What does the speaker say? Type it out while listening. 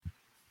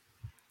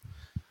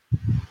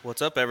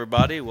What's up,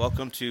 everybody?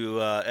 Welcome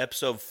to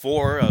episode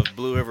 4 of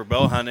Blue River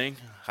Bow Hunting.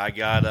 I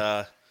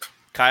got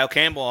Kyle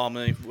Campbell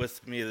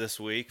with me this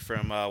week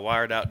from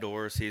Wired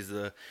Outdoors. He's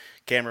the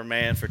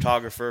cameraman,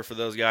 photographer for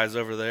those guys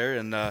over there.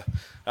 And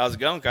how's it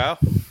going, Kyle?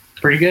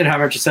 Pretty good. How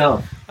about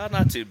yourself?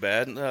 Not too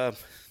bad.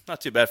 Not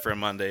too bad for a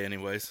Monday,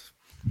 anyways.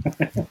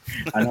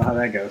 I know how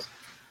that goes.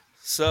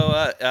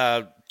 So,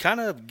 kind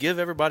of give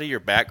everybody your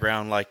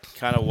background, like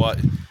kind of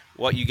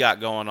what you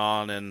got going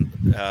on, and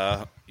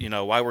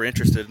why we're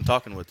interested in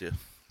talking with you.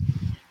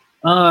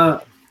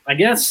 I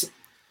guess, do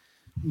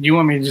you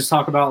want me to just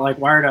talk about like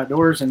Wired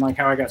Outdoors and like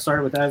how I got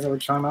started with that? Is that what you're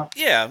talking about?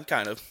 Yeah,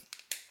 kind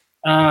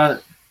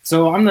of.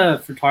 So I'm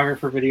the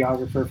photographer,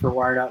 videographer for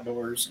Wired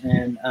Outdoors,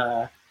 and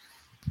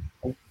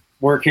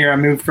work here. I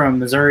moved from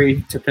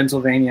Missouri to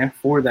Pennsylvania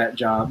for that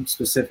job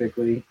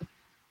specifically.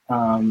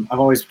 I've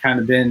always kind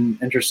of been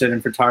interested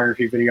in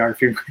photography,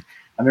 videography.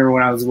 I remember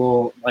when I was a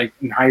little, like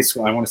in high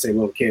school, I want to say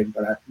little kid,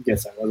 but I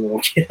guess I was a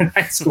little kid in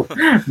high school.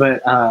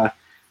 But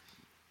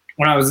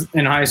when I was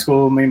in high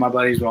school, me and my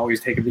buddies would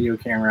always take a video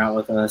camera out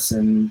with us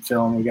and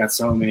film. We got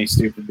so many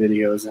stupid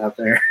videos out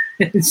there.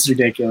 It's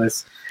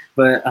ridiculous.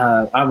 But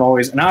I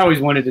always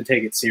wanted to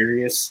take it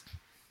serious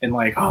and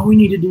like, oh, we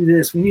need to do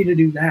this. We need to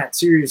do that.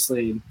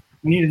 Seriously.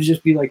 We need to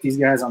just be like these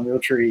guys on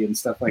Realtree and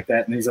stuff like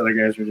that. And these other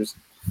guys were just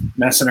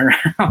messing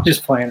around,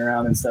 just playing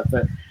around and stuff.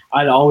 But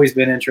I'd always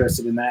been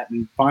interested in that.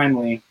 And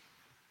finally,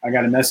 I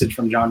got a message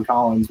from John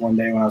Collins one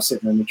day when I was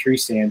sitting in the tree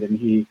stand, and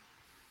he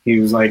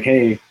was like,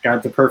 hey,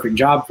 got the perfect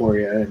job for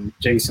you. And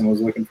Jason was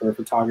looking for a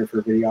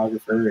photographer,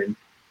 videographer. And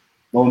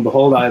lo and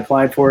behold, I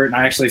applied for it. And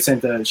I actually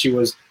she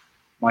was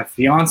my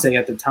fiance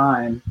at the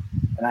time.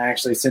 And I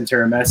actually sent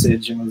her a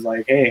message and was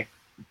like, hey,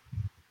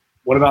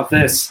 what about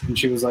this? And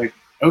she was like,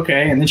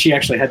 okay. And then she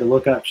actually had to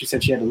look up. She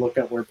said she had to look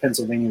up where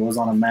Pennsylvania was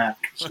on a map.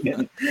 She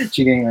didn't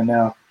even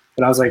know.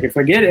 But I was like, if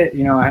we get it,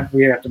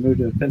 we have to move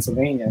to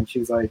Pennsylvania. And she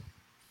was like,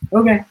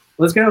 okay,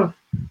 let's go.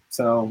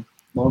 So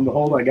lo and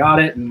behold, I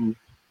got it, and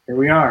here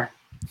we are.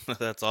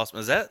 That's awesome.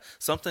 Is that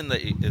something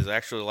that is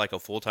actually like a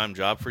full-time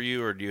job for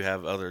you, or do you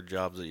have other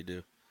jobs that you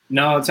do?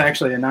 No, it's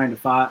actually a 9 to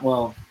 5.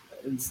 Well,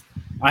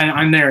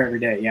 I'm there every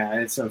day. Yeah,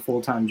 it's a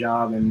full-time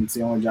job, and it's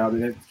the only job,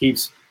 and it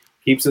keeps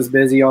us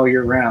busy all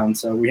year round.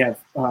 So we have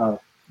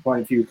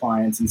quite a few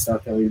clients and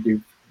stuff that we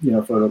do,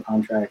 photo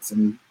contracts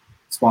and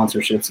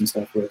sponsorships and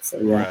stuff with. So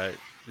yeah. Right.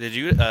 Did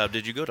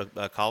you go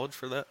to college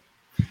for that?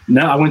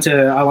 No, I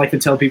like to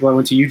tell people I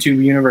went to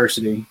YouTube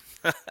University.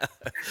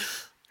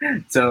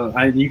 So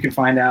you can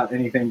find out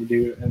anything to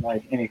do and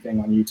like anything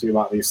on YouTube.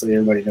 Obviously,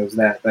 everybody knows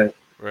that. But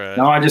right.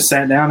 No, I just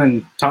sat down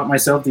and taught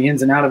myself the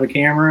ins and out of a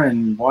camera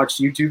and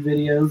watched YouTube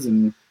videos,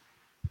 and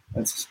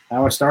that's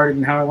how I started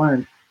and how I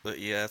learned. But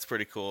yeah, that's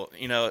pretty cool.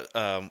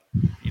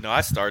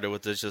 I started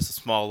with just a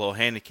small little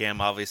handy cam.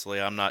 Obviously,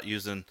 I'm not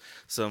using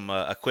some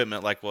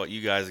equipment like what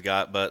you guys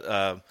got,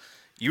 but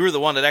you were the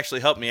one that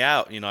actually helped me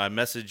out. I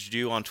messaged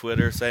you on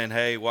Twitter saying,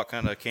 hey, what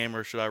kind of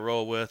camera should I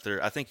roll with?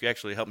 Or I think you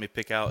actually helped me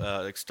pick out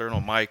an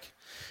external mic.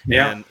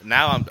 Yeah. And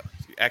now I'm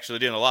actually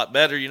doing a lot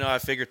better. I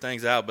figured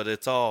things out, but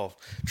it's all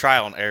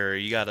trial and error.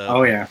 You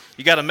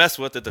gotta mess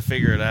with it to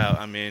figure it out.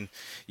 I mean,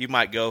 you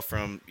might go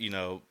from,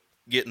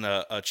 getting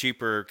a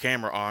cheaper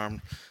camera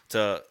arm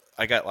to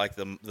I got like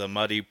the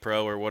Muddy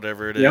Pro or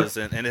whatever it is,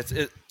 and it's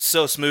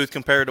so smooth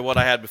compared to what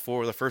I had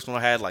before. The first one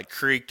I had like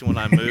creaked when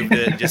I moved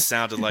it. It just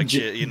sounded like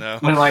shit,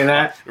 Went like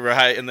that.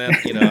 Right, and then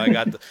I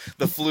got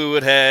the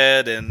fluid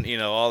head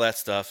and all that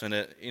stuff, and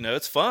it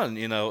it's fun.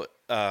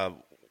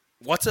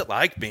 What's it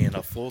like being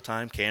a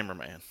full-time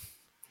cameraman?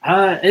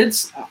 I'm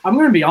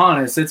going to be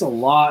honest, it's a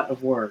lot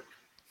of work.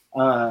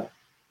 I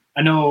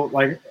know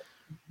like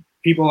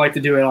people like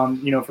to do it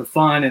on for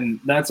fun, and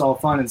that's all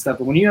fun and stuff.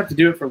 But when you have to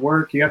do it for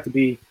work, you have to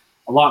be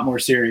a lot more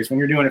serious. When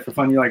you're doing it for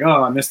fun, you're like,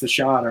 oh, I missed the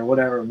shot or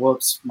whatever.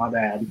 Whoops, my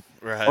bad.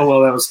 Right. Oh,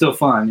 well, that was still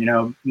fun.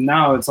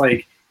 Now it's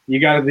like, you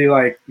got to be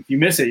like, if you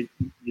miss it,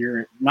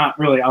 you're not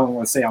really, I don't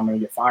want to say I'm going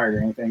to get fired or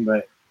anything,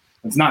 but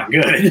it's not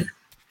good.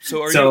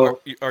 So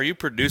are you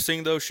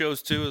producing those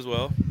shows too as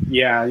well?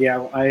 Yeah.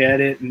 I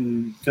edit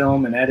and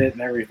film and edit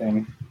and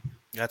everything.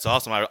 That's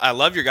awesome. I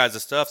love your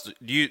guys' stuff.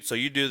 So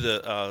you do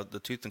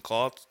the Tooth and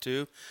Claw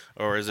too,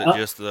 or is it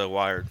just the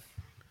Wired?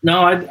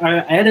 No, I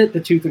edit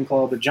the Tooth and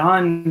Claw, but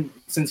John,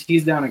 since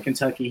he's down in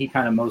Kentucky, he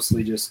kind of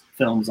mostly just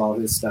films all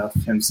his stuff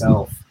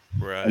himself.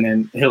 Right. And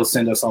then he'll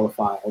send us all the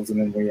files,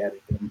 and then we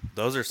edit them.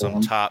 Those are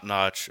some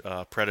top-notch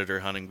predator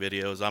hunting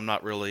videos. I'm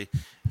not really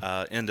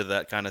into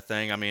that kind of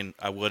thing. I mean,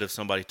 I would if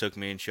somebody took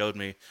me and showed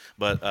me,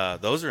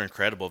 but those are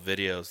incredible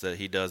videos that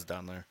he does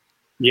down there.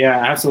 Yeah,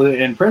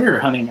 absolutely. And predator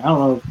hunting, I don't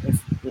know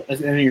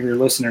if any of your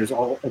listeners,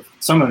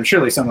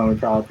 surely some of them are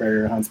probably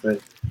predator hunts,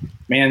 but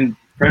man,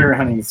 predator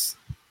hunting's,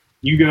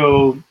 you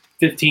go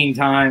 15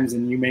 times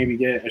and you maybe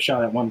get a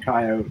shot at one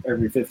coyote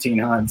every 15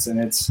 hunts, and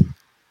it's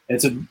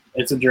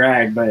a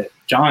drag. But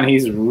John,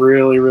 he's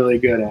really, really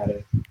good at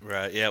it.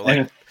 Right.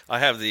 Yeah. I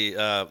have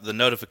the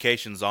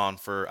notifications on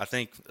for I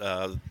think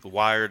the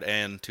Wired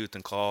and Tooth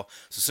and Claw.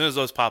 So as soon as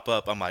those pop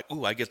up, I'm like,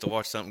 ooh, I get to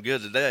watch something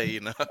good today. You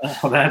know.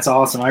 Oh, that's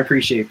awesome. I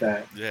appreciate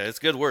that. Yeah, it's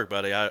good work,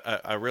 buddy.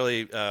 I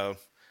really.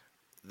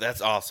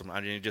 That's awesome.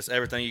 I mean, just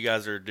everything you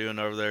guys are doing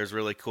over there is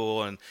really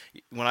cool. And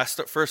when I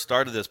first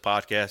started this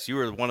podcast, you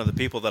were one of the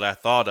people that I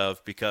thought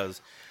of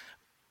because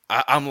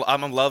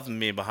I'm loving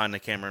being behind the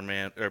camera,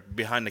 man, or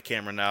behind the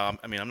camera now.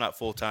 I mean, I'm not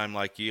full time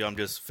like you. I'm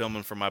just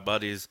filming for my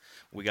buddies.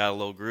 We got a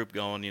little group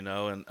going, you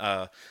know, and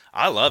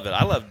I love it.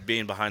 I love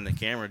being behind the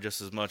camera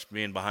just as much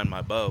being behind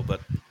my bow. But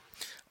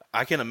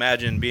I can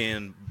imagine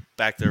being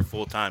back there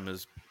full time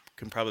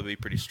can probably be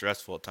pretty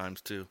stressful at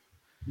times too.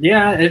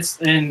 Yeah,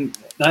 and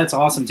that's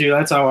awesome too.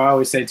 That's how I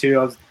always say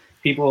too.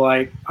 People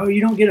like, oh,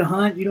 you don't get to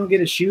hunt, you don't get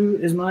to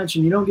shoot as much,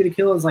 and you don't get to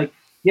kill. It's like,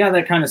 yeah,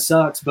 that kind of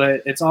sucks,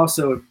 but it's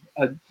also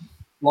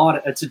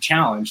it's a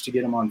challenge to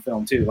get them on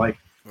film too. Like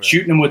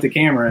shooting them with the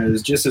camera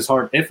is just as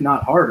hard, if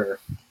not harder,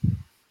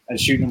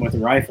 as shooting them with a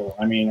rifle.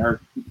 I mean,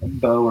 or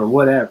bow or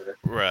whatever.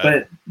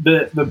 But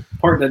the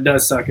part that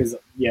does suck is,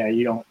 yeah,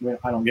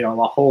 I don't get a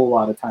whole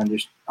lot of time to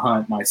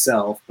hunt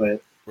myself,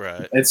 but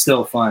it's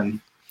still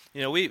fun.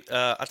 You know,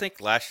 I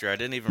think last year I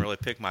didn't even really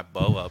pick my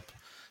bow up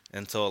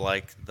until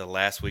like the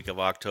last week of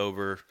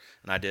October,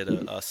 and I did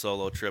a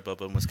solo trip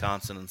up in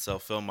Wisconsin and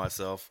self-filmed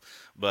myself.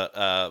 But,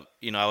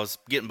 you know, I was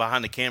getting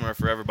behind the camera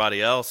for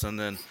everybody else, and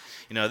then,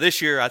 you know, this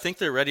year I think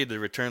they're ready to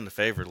return the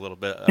favor a little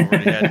bit. I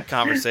already had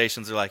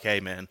conversations. They're like, hey,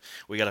 man,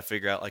 we got to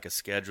figure out like a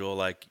schedule.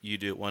 Like you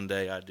do it one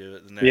day, I do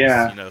it the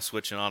next, you know,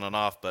 switching on and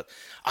off. But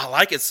I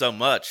like it so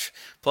much.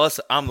 Plus,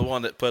 I'm the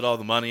one that put all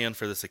the money in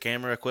for this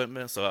camera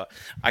equipment, so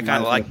I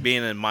kind of like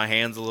being in my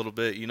hands a little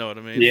bit. You know what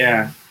I mean?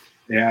 Yeah.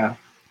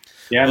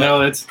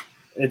 No, it's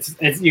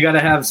you got to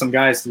have some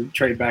guys to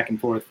trade back and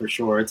forth for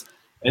sure.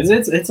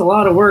 It's a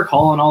lot of work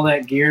hauling all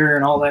that gear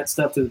and all that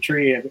stuff to the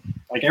tree.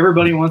 Like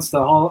everybody wants to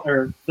haul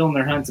or film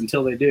their hunts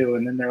until they do,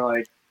 and then they're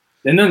like,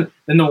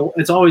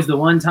 it's always the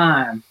one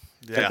time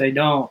that they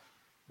don't.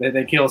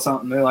 They kill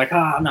something. They're like,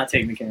 I'm not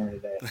taking the camera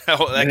today.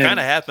 Well, that kind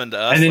of happened to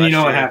us. And then you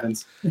know what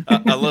happens.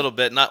 A little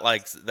bit, not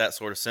like that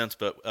sort of sense,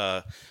 but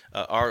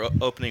our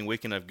opening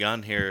weekend of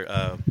gun here,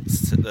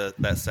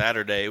 that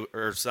Saturday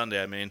or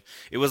Sunday, I mean,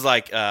 it was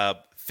like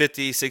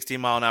 50, 60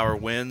 mile an hour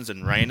winds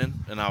and raining.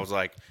 And I was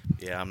like,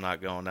 yeah, I'm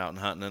not going out and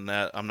hunting in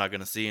that. I'm not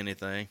going to see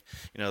anything.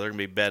 You know, they're going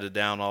to be bedded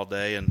down all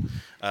day. And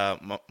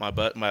my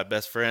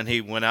best friend,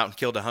 he went out and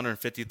killed a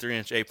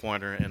 153-inch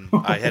 8-pointer, and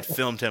I had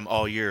filmed him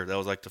all year. That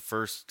was like the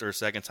first or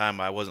second time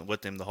I wasn't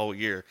with him the whole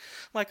year.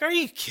 I'm like, are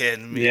you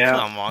kidding me? Yeah.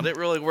 Come on. It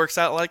really works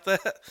out like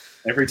that?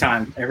 Every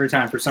time.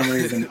 For some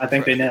reason. I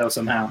think they know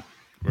somehow.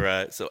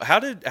 Right. So how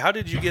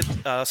did you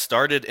get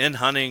started in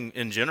hunting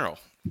in general?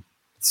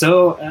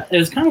 So it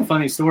was kind of a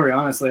funny story,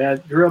 honestly. I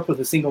grew up with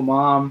a single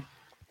mom,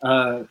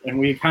 and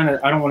we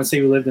I don't want to say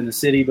we lived in the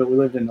city, but we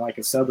lived in like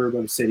a suburb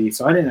of a city.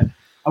 So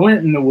I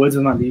went in the woods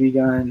with my BB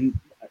gun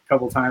a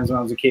couple times when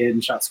I was a kid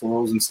and shot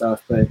squirrels and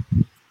stuff. But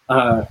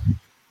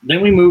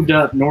then we moved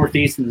up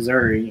northeast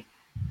Missouri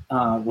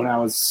when I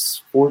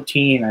was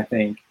 14, I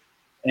think.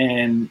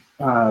 And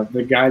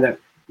the guy that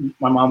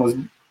my mom was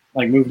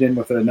like moved in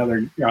with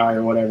another guy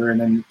or whatever. And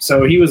then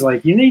so he was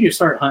like, you need to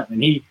start hunting.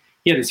 And he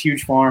had this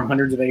huge farm,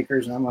 hundreds of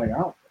acres. And I'm like, I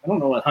don't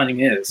know what hunting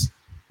is.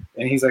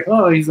 And he's like,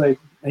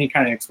 and he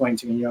kind of explained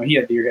to me, you know, he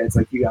had deer heads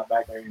like you got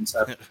back there and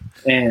stuff.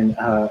 And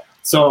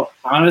so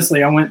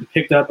honestly, I went and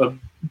picked up a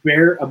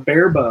bear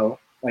bow,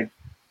 like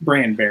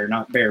brand bear,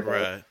 not bear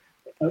bow.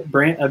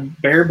 Right. A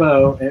bear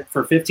bow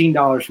for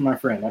 $15 from my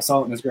friend. I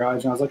saw it in his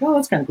garage and I was like, oh,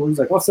 that's kind of cool. He's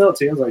like, I'll sell it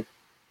to you. I was like,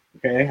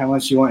 okay, how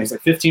much do you want? He's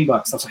like, $15. I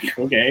was like,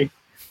 okay.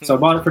 So I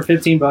bought it for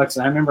 $15,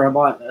 and I remember I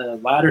bought a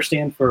ladder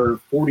stand for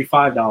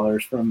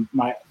 $45 from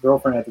my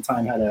girlfriend at the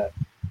time. Had a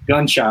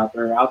gun shop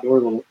or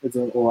it's a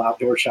little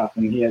outdoor shop,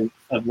 and he had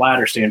a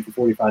ladder stand for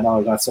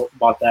 $45. I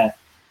bought that.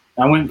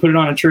 And I went and put it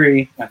on a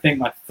tree. I think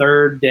my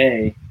third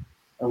day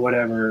or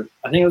whatever.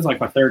 I think it was like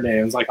my third day.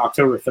 It was like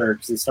October 3rd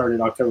because it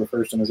started October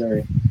 1st in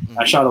Missouri. Mm-hmm.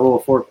 I shot a little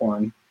fork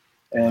horn,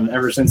 and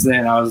ever since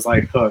then I was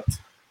like hooked.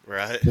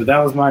 Right. So that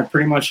was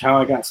pretty much how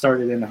I got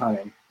started into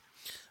hunting.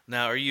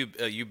 Now, are you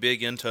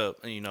big into,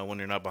 you know, when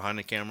you're not behind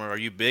the camera, are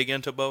you big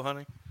into bow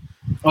hunting?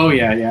 Oh,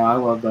 yeah. I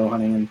love bow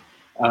hunting.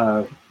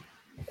 And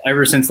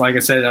ever since, like I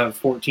said, I was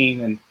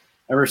 14, and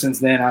ever since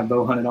then, I've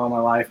bow hunted all my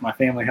life. My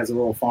family has a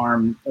little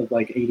farm of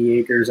like 80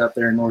 acres up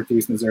there in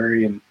northeast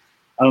Missouri. And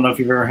I don't know if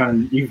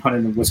you've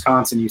hunted in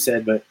Wisconsin, you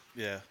said, but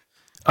yeah.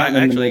 I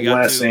actually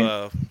got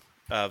to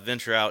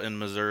venture out in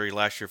Missouri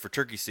last year for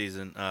turkey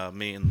season.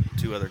 Me and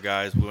two other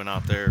guys, we went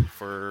out there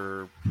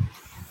for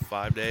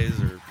 5 days,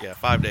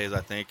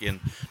 I think, in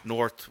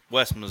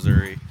northwest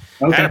Missouri.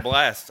 Okay. Had a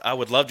blast. I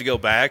would love to go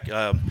back.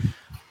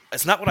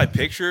 It's not what I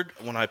pictured.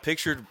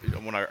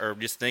 Or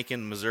just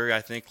thinking Missouri,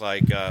 I think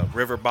like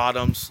river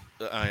bottoms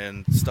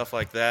and stuff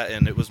like that.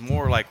 And it was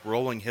more like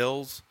rolling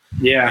hills.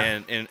 Yeah.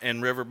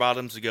 And river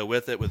bottoms to go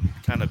with it, with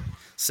kind of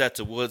sets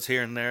of woods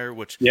here and there,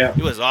 which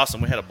it was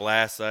awesome. We had a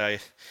blast. I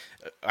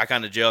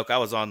kind of joke. I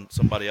was on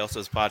somebody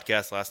else's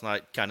podcast last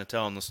night kind of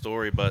telling the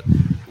story, but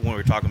when we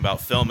were talking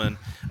about filming,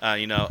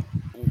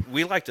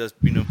 we like to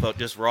put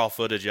just raw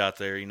footage out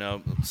there.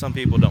 Some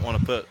people don't want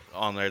to put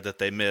on there that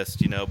they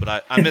missed.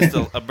 But I missed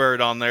a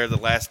bird on there the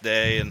last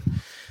day, and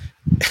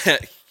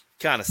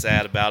kind of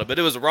sad about it. But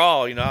it was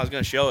raw. I was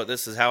going to show it.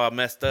 This is how I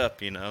messed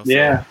up. So,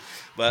 yeah.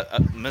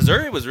 But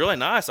Missouri was really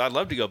nice. I'd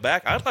love to go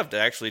back. I'd love to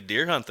actually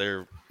deer hunt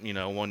there.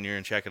 One year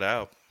and check it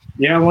out.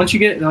 Yeah, once you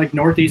get like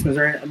northeast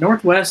Missouri,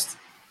 northwest,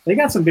 they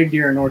got some big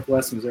deer in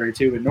northwest Missouri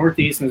too. But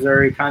northeast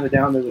Missouri, kind of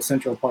down to the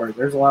central part,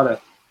 there's a lot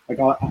of I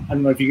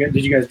don't know if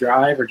did you guys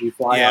drive or did you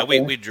fly? Yeah,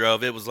 we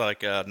drove. It was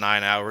like 9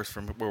 hours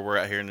from where we're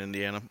at here in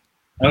Indiana.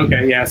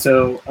 Okay, yeah.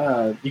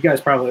 So you guys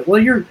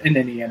probably you're in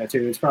Indiana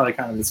too. It's probably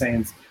kind of the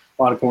same.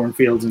 A lot of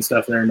cornfields and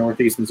stuff there in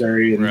northeast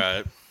Missouri, and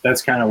right.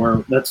 That's kind of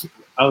where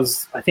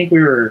I think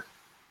we were.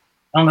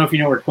 I don't know if you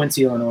know where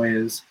Quincy, Illinois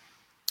is.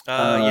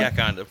 Yeah,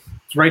 kind of.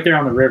 It's right there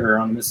on the river,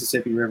 on the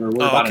Mississippi River.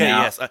 We're about an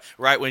hour. Yes.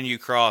 Right when you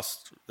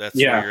cross, that's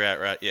where you're at,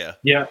 right? Yeah.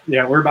 Yeah.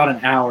 We're about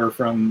an hour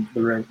from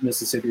the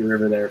Mississippi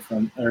River there's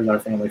our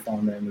family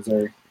farm there in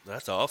Missouri.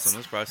 That's awesome.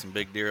 There's probably some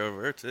big deer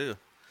over there, too.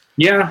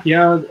 Yeah.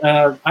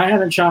 I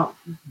haven't shot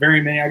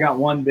very many. I got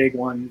one big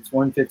one. It's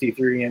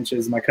 153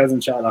 inches. My cousin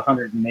shot a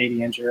 180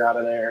 incher out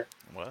of there.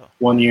 Wow.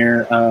 1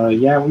 year.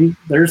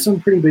 There's some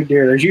pretty big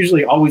deer. There's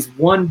usually always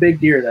one big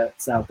deer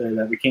that's out there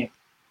that we can't.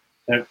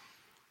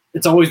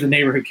 It's always the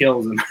neighbor who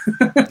kills them.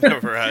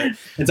 Right.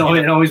 It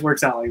always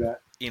works out like that.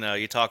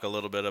 You talk a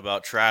little bit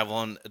about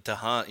traveling to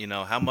hunt.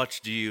 How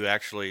much do you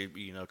actually,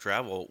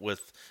 travel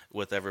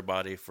with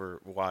everybody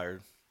for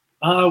Wired?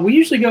 We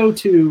usually go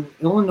to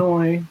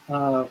Illinois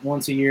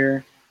once a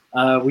year.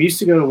 We used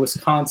to go to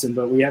Wisconsin,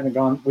 but we haven't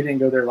gone. We didn't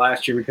go there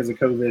last year because of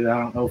COVID.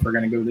 I don't know if we're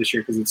going to go this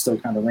year because it's still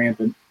kind of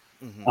rampant.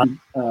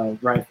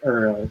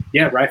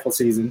 Mm-hmm. Rifle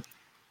season,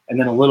 and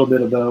then a little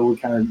bit of bow. We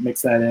kind of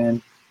mix that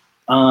in.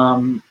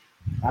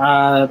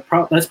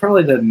 That's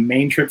probably the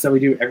main trips that we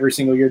do every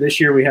single year. This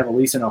year we have a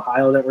lease in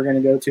Ohio that we're going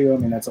to go to. I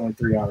mean, that's only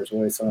 3 hours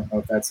away, so I don't know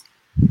if that's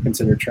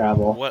considered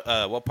travel.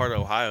 What part of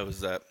Ohio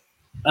is that?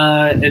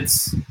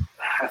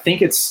 I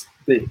think it's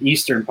the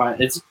eastern part.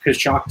 It's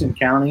Coshocton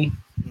County.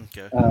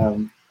 Okay.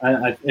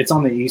 It's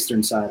on the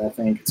eastern side, I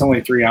think. It's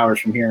only 3 hours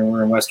from here, and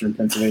we're in western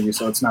Pennsylvania,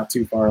 so it's not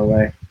too far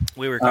away.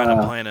 We were kind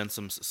of planning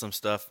some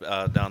stuff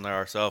down there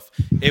ourselves.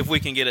 If we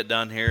can get it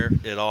done here,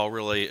 it all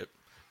really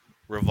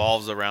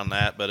revolves around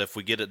that. But if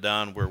we get it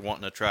done, we're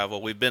wanting to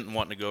travel. We've been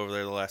wanting to go over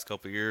there the last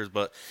couple of years,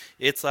 but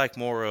it's like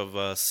more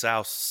of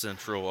south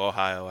central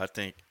Ohio, I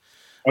think.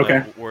 Okay.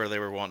 Where they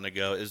were wanting to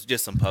go. It's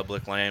just some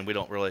public land. We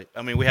don't really.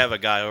 I mean, we have a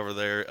guy over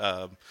there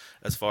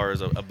as far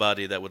as a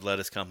buddy that would let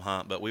us come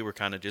hunt, but we were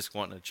kind of just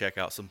wanting to check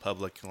out some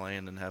public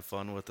land and have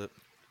fun with it.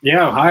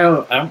 Yeah,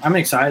 Ohio. I'm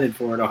excited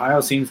for it.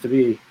 Ohio seems to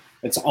be.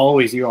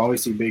 You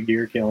always see big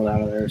deer killed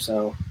out of there,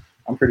 so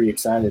I'm pretty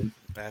excited.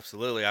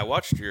 Absolutely. I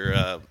watched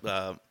your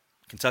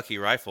Kentucky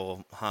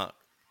rifle hunt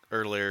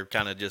earlier,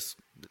 kind of just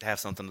have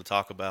something to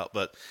talk about,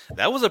 but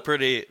that was a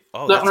pretty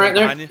that's right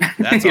there.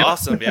 That's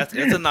awesome. Yeah,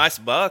 it's a nice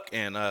buck,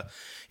 and I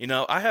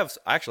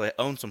actually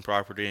own some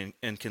property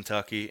in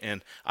Kentucky,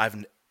 and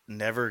I've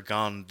never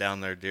gone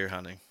down there deer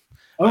hunting.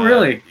 Oh,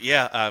 really?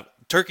 Yeah.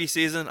 Turkey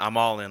season, I'm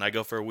all in. I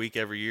go for a week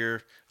every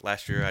year.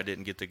 Last year I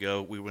didn't get to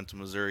go. We went to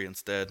Missouri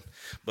instead,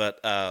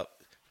 but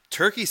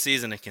turkey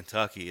season in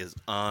Kentucky is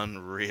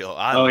unreal.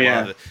 I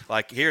love it.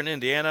 Like here in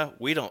Indiana,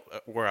 we don't,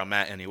 where I'm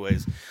at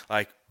anyways,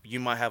 like you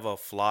might have a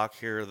flock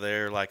here or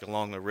there, like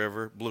along the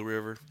river, Blue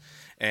River.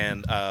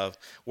 And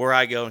where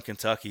I go in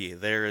Kentucky,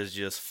 there is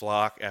just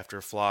flock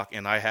after flock.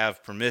 And I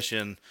have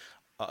permission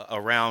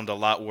around a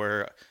lot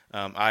where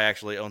I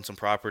actually own some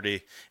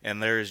property.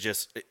 And there is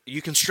just,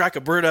 you can strike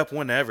a bird up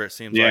whenever, it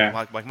seems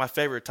like. Like my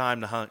favorite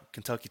time to hunt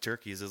Kentucky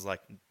turkeys is like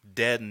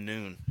dead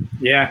noon.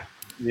 Yeah.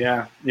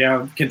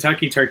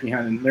 Kentucky turkey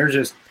hunting.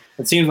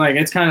 It seems like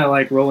it's kind of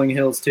like rolling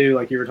hills too,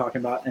 like you were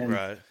talking about. And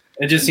right.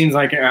 It just seems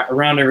like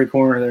around every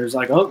corner there's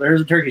like, oh, there's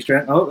a turkey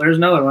strand. Oh, there's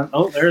another one.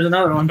 Oh, there's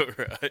another one.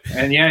 Right.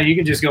 And yeah, you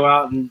can just go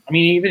out and, I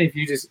mean, even if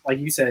you just, like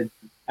you said,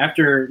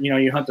 after,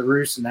 you hunt the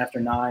roost and after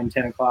 9,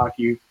 10 o'clock,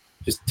 you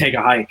just take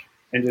a hike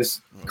and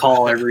just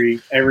call every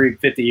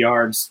 50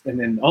 yards. And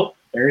then, oh,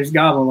 there's a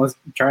goblin. Let's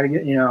try to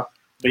get,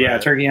 but yeah,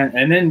 turkey hunt.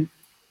 And then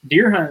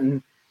deer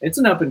hunting, it's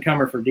an up and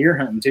comer for deer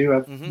hunting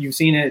too. You've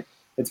seen it.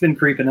 It's been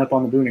creeping up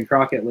on the Boone and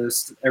Crockett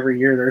list every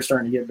year. They're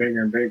starting to get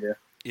bigger and bigger.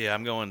 Yeah,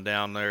 I'm going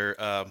down there.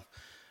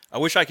 I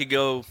wish I could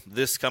go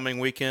this coming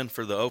weekend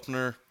for the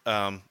opener,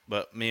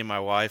 but me and my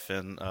wife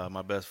and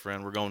my best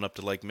friend, we're going up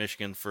to Lake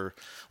Michigan for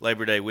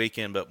Labor Day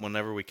weekend. But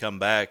whenever we come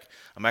back,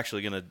 I'm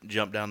actually going to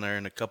jump down there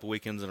in a couple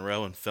weekends in a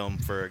row and film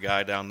for a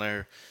guy down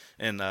there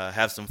and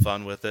have some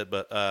fun with it.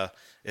 But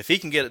if he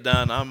can get it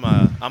done,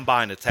 I'm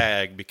buying a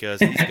tag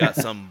because he's got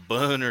some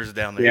booners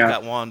down there. Yeah. He's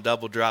got one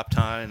double drop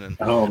tine, and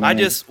I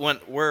just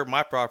went where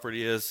my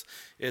property is.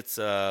 It's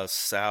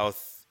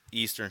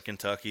southeastern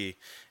Kentucky,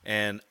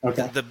 and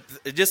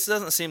it just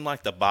doesn't seem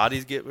like the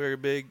bodies get very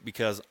big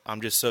because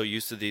I'm just so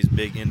used to these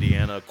big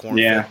Indiana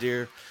corn-fed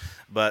deer.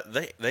 But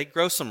they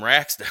grow some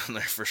racks down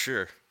there for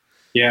sure.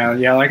 Yeah.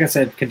 Like I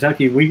said,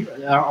 Kentucky,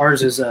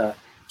 ours is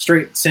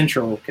straight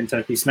central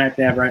Kentucky, smack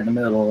dab right in the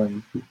middle,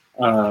 and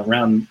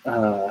around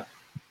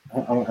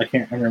I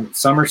can't remember,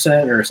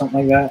 Somerset or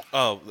something like that.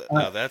 Oh,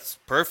 no, that's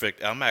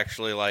perfect. I'm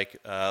actually like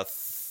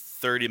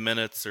 30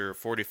 minutes or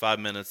 45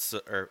 minutes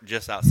or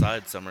just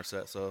outside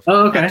Somerset, so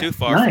okay. Not too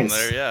far from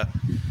there. Yeah,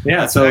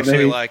 That's so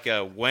actually like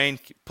Wayne,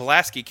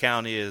 Pulaski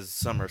County is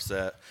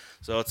Somerset,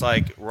 so it's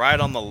like right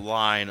on the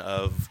line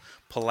of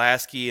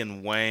Pulaski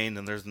and Wayne,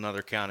 and there's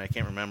another county I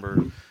can't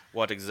remember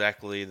what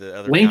exactly the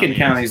other Lincoln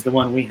County is the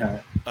one we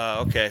hunt.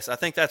 Okay, so I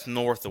think that's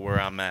north of where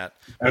I'm at.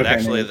 But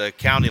actually, the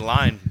county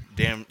line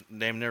damn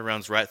near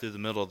runs right through the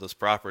middle of this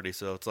property,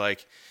 so it's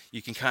like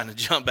you can kind of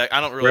jump back.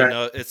 I don't really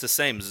know. It's the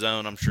same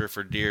zone, I'm sure,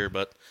 for deer,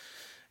 but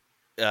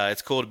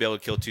it's cool to be able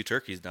to kill 2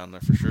 turkeys down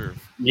there for sure.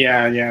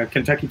 Yeah.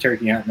 Kentucky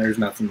turkey hunting, there's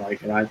nothing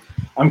like it.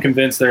 I'm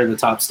convinced they're the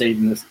top state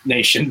in the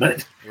nation,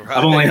 but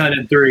I've only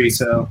hunted 3,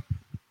 so.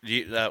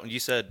 You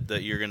said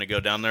that you're going to go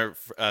down there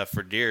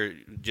for deer,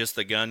 just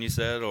the gun you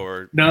said,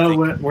 or? No,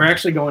 we're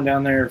actually going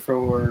down there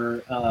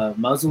for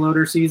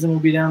muzzleloader season. We'll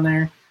be down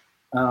there.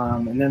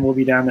 And then we'll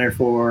be down there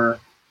for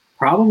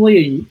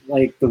probably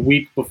like the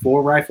week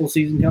before rifle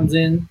season comes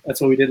in. That's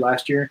what we did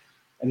last year.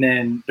 And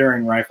then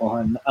during rifle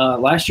hunt.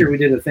 Last year we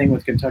did a thing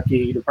with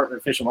Kentucky Department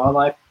of Fish and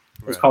Wildlife.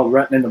 It was called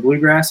Rutting in the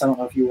Bluegrass. I don't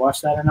know if you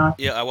watched that or not.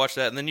 Yeah, I watched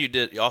that. And then you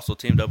also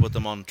teamed up with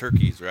them on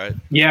turkeys, right?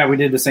 Yeah, we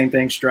did the same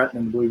thing, strutting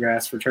in the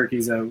bluegrass for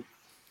turkeys. The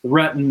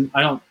rutting,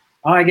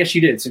 I guess you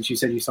did since you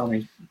said you saw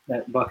me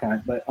that buck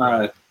hunt. But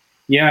rutting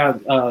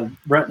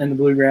in the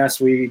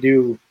bluegrass, we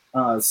do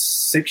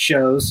 6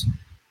 shows,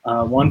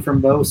 1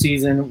 from bow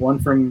season, 1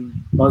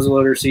 from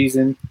muzzleloader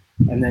season,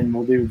 and then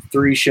we'll do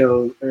 3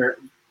 shows, and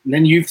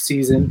then youth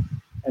season,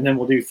 and then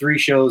we'll do 3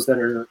 shows that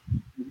are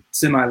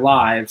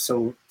semi-live.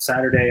 So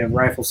Saturday of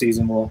rifle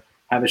season, we'll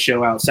have a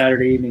show out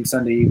Saturday evening,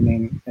 Sunday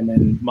evening, and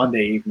then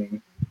Monday evening,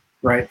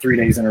 right? 3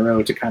 days in a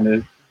row to kind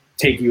of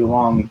take you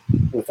along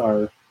with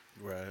our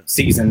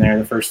season there,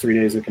 the first 3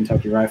 days of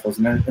Kentucky Rifles.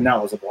 And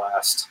that was a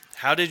blast.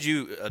 How did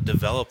you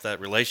develop that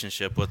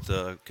relationship with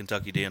the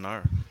Kentucky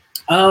DNR?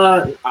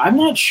 I'm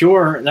not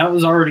sure. That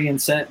was already in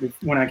set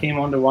when I came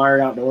on to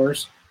Wired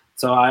Outdoors.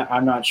 So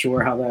I'm not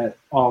sure how that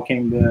all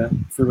came to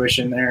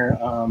fruition there.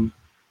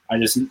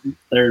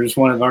 They're just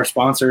one of our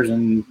sponsors,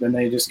 and then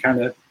they just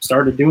kind of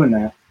started doing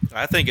that.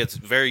 I think it's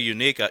very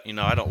unique.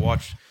 I don't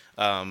watch,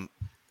 I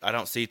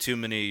don't see too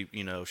many,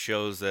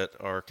 shows that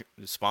are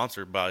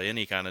sponsored by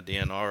any kind of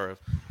DNR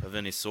of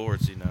any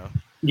sorts,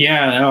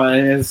 Yeah, no,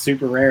 it is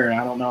super rare.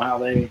 I don't know how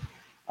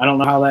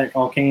that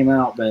all came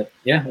out, but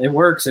yeah, it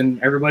works,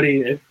 and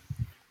everybody,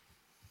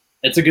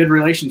 it's a good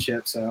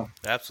relationship. So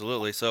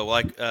absolutely. So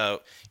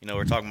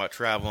we're talking about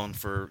traveling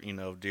for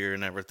deer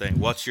and everything.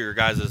 What's your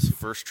guys'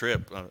 first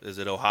trip? Is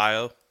it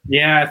Ohio?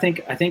 Yeah, I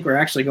think we're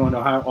actually going to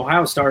Ohio.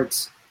 Ohio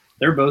starts,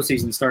 their bow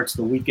season starts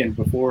the weekend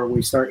before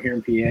we start here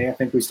in PA. I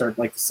think we start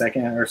like the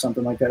 2nd or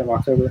something like that of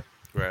October.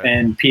 Right.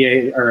 And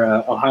PA or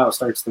Ohio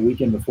starts the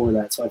weekend before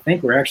that. So I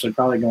think we're actually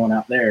probably going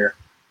out there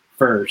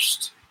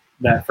first,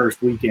 that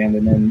first weekend,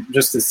 and then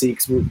just to see,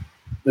 because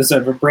this is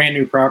a brand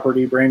new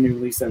property, brand new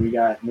lease that we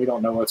got, and we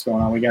don't know what's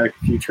going on. We got a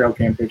few trail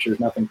cam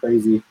pictures, nothing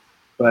crazy,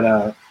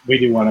 but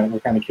we're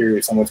kind of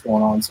curious on what's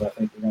going on. So I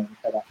think we're going to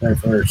head out there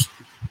first.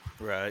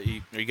 Right.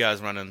 Are you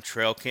guys running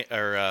trail cam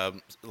or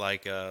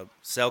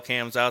cell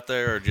cams out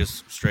there, or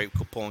just straight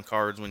pulling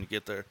cards when you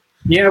get there?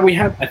 Yeah,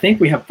 I think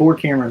we have 4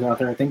 cameras out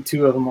there. I think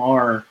 2 of them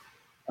are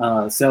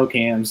cell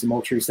cams, the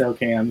Moultrie cell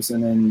cams,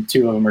 and then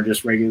 2 of them are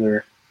just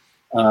regular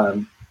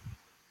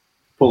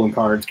pulling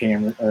cards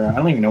camera. I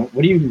don't even know,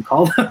 what do you even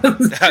call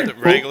those?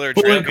 Regular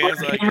trail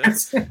cams, I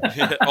guess.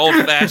 Old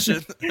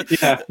fashioned.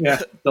 Yeah,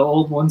 the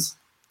old ones.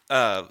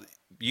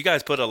 You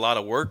guys put a lot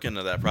of work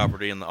into that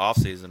property in the off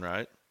season,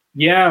 right?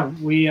 Yeah,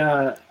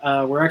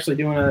 we're actually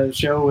doing a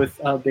show with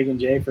Big and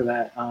J for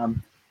that.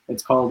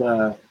 It's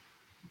called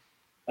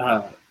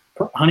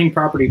Hunting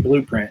Property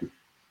Blueprint,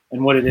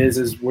 and what it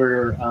is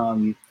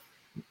we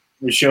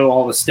show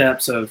all the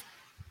steps of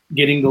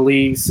getting the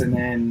lease and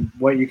then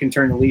what you can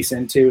turn the lease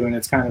into, and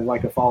it's kind of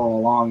like a follow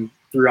along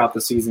throughout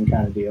the season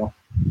kind of deal.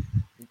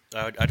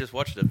 I just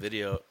watched a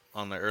video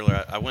on there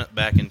earlier. I went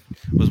back and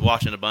was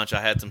watching a bunch.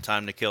 I had some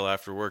time to kill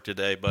after work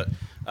today, but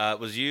it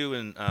was you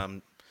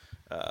and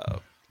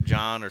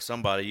John or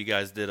somebody. You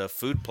guys did a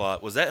food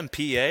plot. Was that in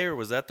PA or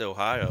was that the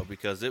Ohio?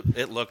 Because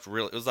it looked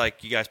real. It was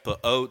like you guys put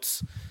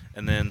oats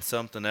and then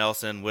something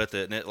else in with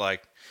it, and it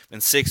like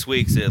in 6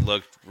 weeks it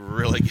looked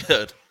really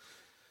good.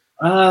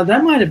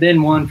 That might have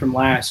been one from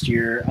last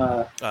year.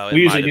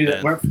 We usually do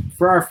that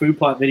for our food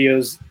plot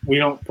videos. We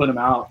don't put them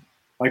out.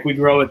 Like we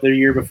grow it the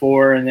year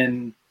before, and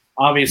then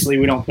obviously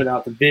we don't put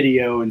out the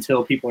video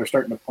until people are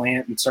starting to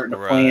plant and starting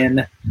to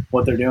plan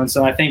what they're doing.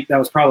 So I think that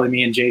was probably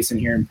me and Jason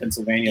here in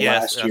Pennsylvania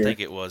last year. I think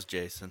it was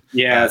Jason.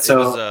 Yeah,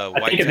 so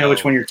I think I know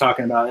which one you're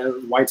talking about. It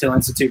was Whitetail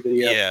Institute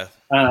video.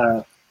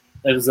 Yeah.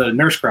 It was a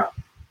nurse crop.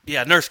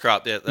 Yeah, nurse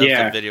crop. Yeah, that was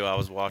the video I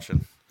was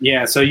watching.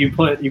 Yeah, so you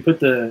put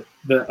the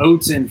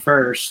oats in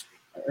first,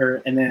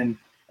 and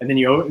and then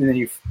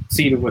you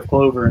seed it with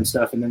clover and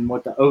stuff, and then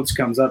what the oats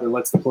comes up, it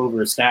lets the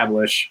clover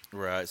establish.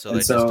 Right, so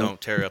just don't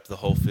tear up the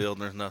whole field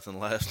and there's nothing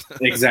left.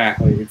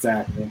 Exactly.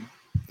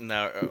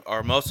 Now,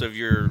 are most of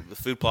your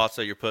food plots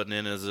that you're putting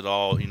in, is it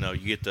all,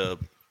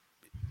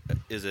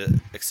 is it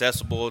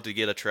accessible to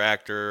get a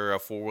tractor, a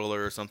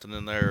 4-wheeler or something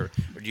in there?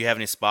 Or do you have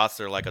any spots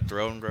that are like a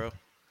throw and grow?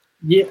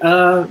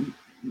 Yeah,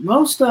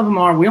 most of them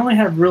are. We only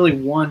have really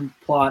one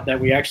plot that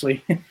we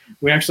actually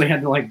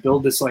had to like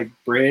build this like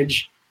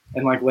bridge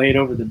and like lay it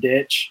over the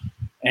ditch,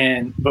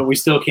 but we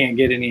still can't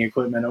get any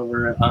equipment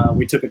over it.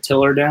 We took a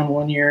tiller down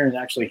one year and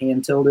actually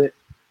hand tilled it.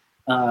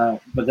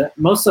 But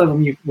most of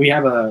them we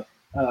have a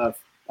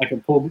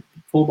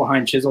pull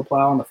behind chisel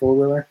plow on the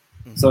 4-wheeler.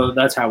 Mm-hmm. So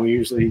that's how we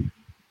usually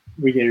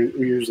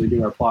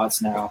do our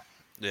plots now.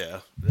 Yeah,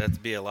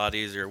 that'd be a lot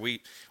easier.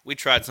 We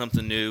tried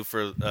something new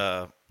for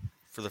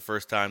the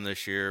first time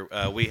this year.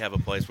 We have a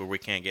place where we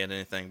can't get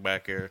anything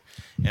back here,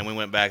 and we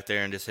went back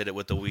there and just hit it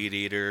with the weed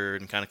eater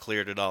and kind of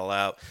cleared it all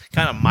out.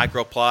 Kind of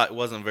micro plot. It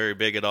wasn't very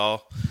big at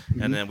all.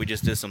 Mm-hmm. And then we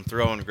just did some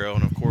throw and grow.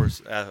 And of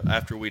course,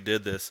 after we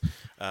did this,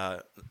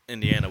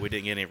 Indiana, we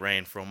didn't get any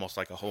rain for almost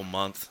like a whole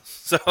month.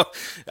 So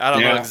I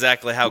don't know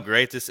exactly how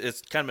great this.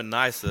 It's kind of been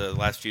nice. The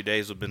last few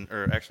days have been,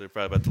 or actually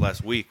probably about the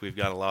last week, we've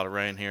got a lot of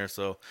rain here.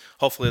 So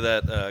hopefully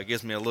that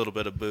gives me a little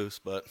bit of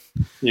boost. But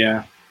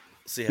yeah.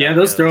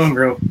 Those throw and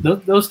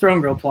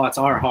grow plots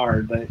are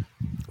hard, but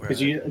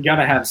because you got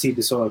to have seed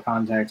to soil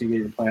contact to get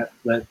your plant.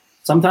 But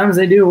sometimes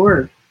they do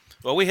work.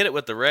 Well, we hit it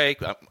with the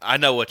rake. I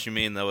know what you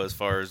mean though, as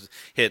far as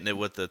hitting it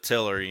with the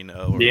tiller,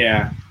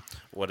 or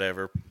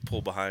whatever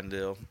pull behind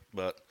deal.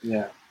 But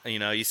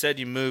you said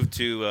you moved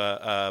to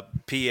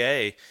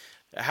PA.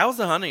 How's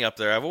the hunting up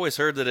there? I've always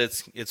heard that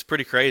it's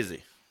pretty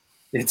crazy.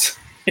 It's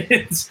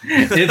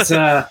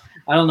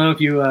I don't know if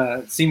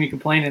you see me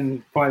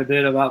complaining quite a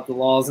bit about the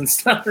laws and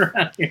stuff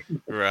around here.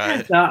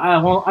 Right. I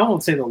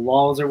won't say the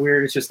laws are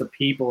weird. It's just the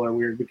people are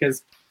weird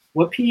because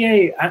what PA,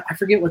 I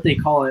forget what they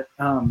call it,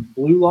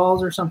 blue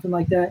laws or something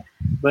like that.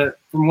 But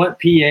from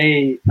what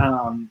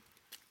PA,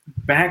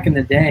 back in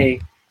the day,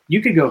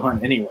 you could go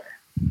hunt anywhere.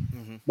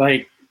 Mm-hmm.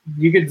 Like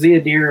you could see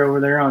a deer over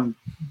there on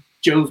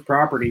Joe's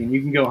property and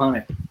you can go hunt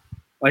it,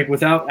 like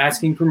without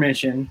asking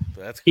permission.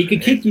 He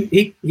could kick you.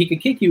 He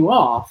could kick you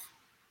off.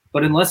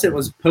 But unless it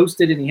was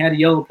posted and he had a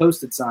yellow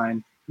posted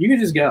sign, you could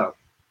just go.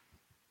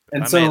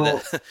 And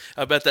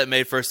I bet that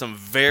made for some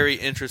very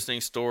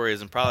interesting stories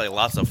and probably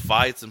lots of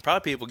fights and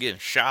probably people getting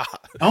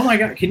shot. Oh my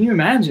God. Can you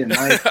imagine?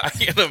 Like, I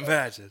can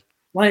imagine.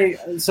 Like,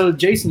 so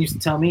Jason used to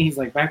tell me, he's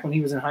like, back when he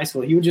was in high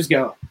school, he would just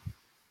go,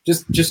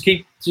 just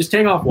take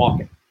off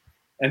walking.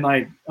 And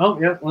like,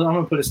 oh yeah, well, I'm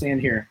going to put a stand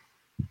here.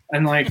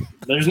 And like,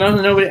 there's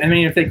nobody, I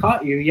mean, if they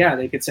caught you,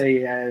 they could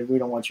say, we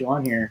don't want you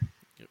on here.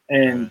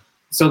 And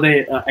so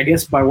they, I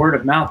guess by word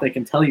of mouth, they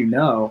can tell you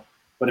no.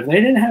 But if they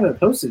didn't have it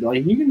posted,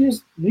 like you can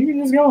just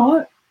go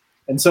hunt.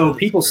 And so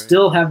people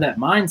still have that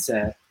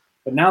mindset.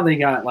 But now they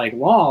got like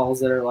laws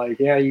that are like,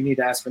 you need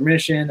to ask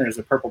permission. There's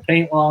a purple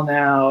paint law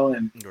now,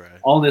 and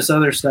all this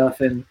other stuff.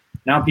 And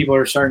now people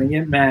are starting to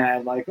get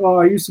mad. Like, oh,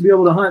 I used to be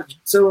able to hunt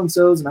so and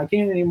so's, and I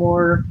can't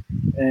anymore.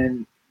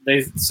 And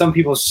some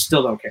people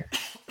still don't care.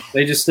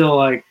 They just still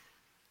like,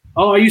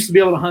 oh, I used to be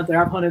able to hunt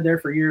there. I've hunted there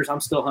for years. I'm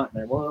still hunting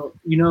there. Well,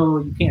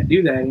 you can't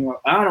do that anymore.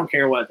 I don't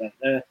care what.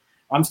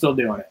 I'm still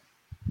doing it.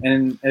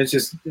 And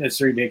it's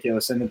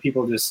ridiculous. And the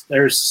people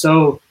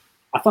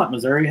I thought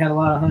Missouri had a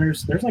lot of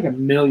hunters. There's like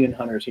 1 million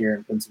hunters here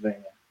in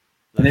Pennsylvania.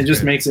 And it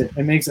just makes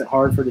it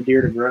hard for the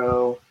deer to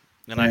grow.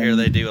 And I hear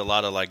they do a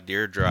lot of like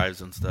deer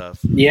drives and stuff.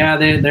 Yeah,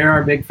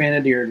 they're a big fan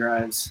of deer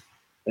drives.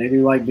 They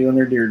do like doing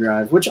their deer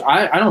drives, which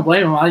I don't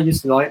blame them. I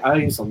used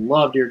to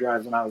love deer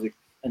drives when I was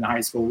in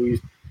high school. We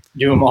used to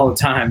do them all the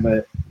time,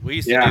 but we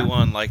used to do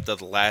one like the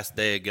last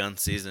day of gun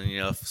season.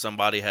 If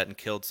somebody hadn't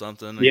killed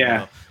something,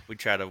 we'd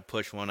try to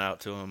push one out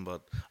to them.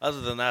 But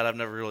other than that, I've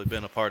never really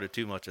been a part of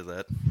too much of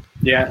that.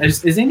 Yeah,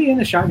 is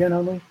Indiana shotgun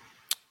only?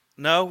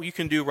 No, you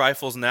can do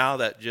rifles now.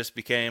 That just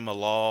became a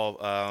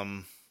law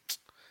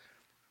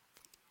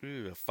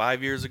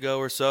 5 years ago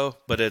or so.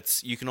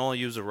 But you can only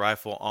use a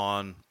rifle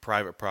on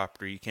private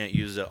property. You can't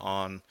use it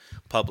on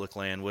public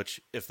land. Which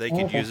if they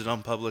could use it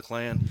on public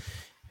land,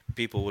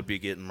 people would be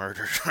getting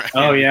murdered. Right?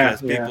 Oh yeah,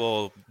 because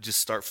people just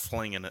start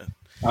flinging it.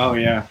 Oh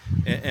yeah,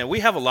 and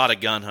we have a lot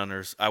of gun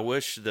hunters. I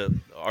wish that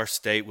our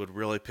state would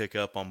really pick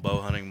up on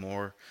bow hunting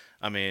more.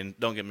 I mean,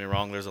 don't get me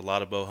wrong. There's a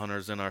lot of bow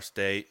hunters in our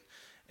state,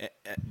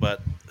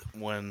 but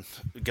when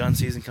gun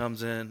season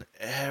comes in,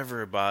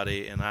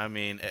 everybody, and I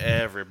mean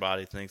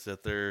everybody, thinks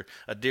that they're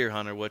a deer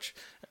hunter. Which,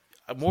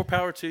 more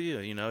power to you.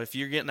 If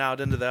you're getting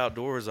out into the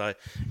outdoors, I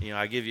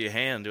give you a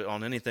hand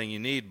on anything you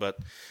need. But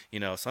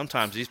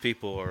sometimes these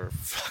people are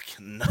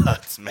fucking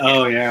nuts, man.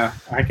 Oh yeah,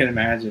 I can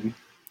imagine.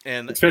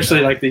 And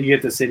especially like you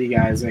get the city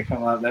guys that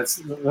come up. That's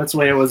the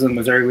way it was in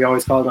Missouri. We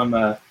always called them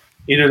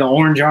either the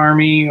Orange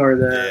Army or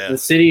the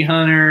city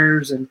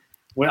hunters. And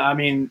I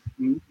mean,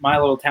 my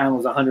little town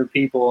was 100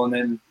 people, and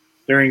then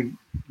during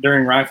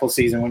rifle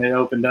season when it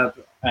opened up,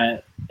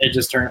 it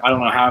just turned. I don't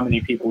know how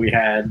many people we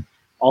had.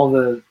 All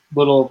the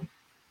little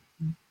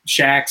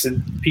shacks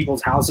and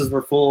people's houses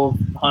were full of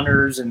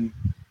hunters, and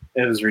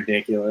it was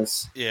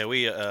ridiculous. Yeah,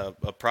 we a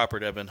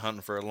property I've been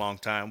hunting for a long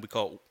time. We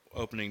call it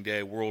opening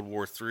day World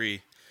War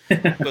III.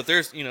 But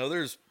there's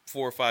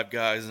 4 or 5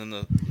 guys in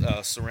the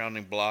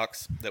surrounding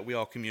blocks that we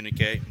all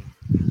communicate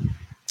and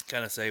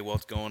kind of say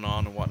what's going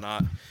on and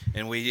whatnot.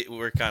 And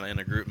we're kind of in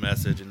a group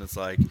message, and it's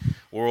like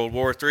World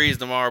War III is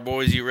tomorrow,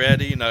 boys. You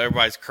ready? You know,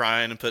 everybody's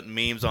crying and putting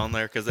memes on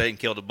there because they ain't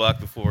killed a buck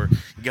before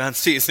gun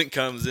season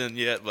comes in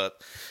yet. But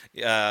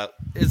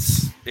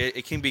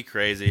it can be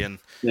crazy, and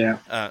yeah,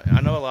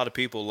 I know a lot of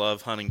people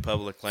love hunting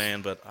public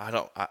land, but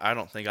I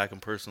don't think I can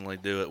personally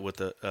do it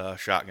with a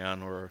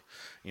shotgun or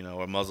a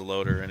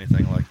muzzleloader or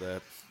anything like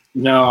that.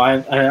 No,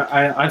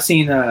 I've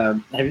seen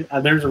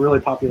there's a really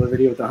popular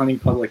video with the hunting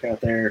public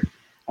out there.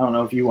 I don't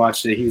know if you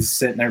watched it. He's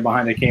sitting there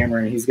behind a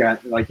camera, and he's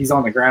got he's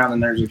on the ground,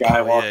 and there's a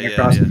guy walking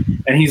across,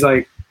 and he's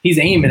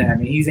aiming at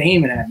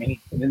me,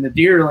 and then the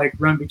deer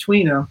run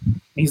between him,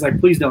 and he's like,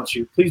 please don't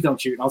shoot,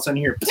 and all of a sudden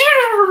you hear,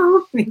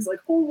 and he's like,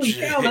 holy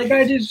cow, that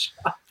guy just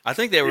shot. I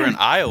think they were in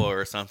Iowa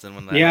or something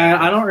when that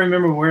happened. I don't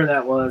remember where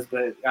that was,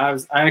 but I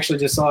actually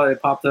just saw it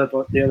popped up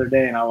the other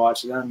day, and I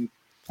watched it.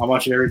 I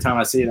watch it every time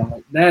I see it. I'm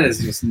like, that is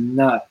just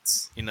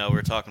nuts.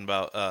 We're talking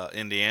about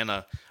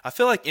Indiana. I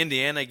feel like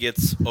Indiana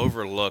gets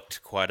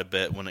overlooked quite a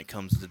bit when it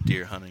comes to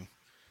deer hunting.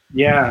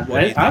 Yeah,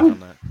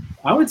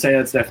 I would say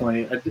that's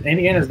definitely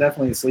Indiana's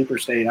definitely a sleeper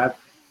state.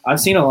 I've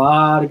seen a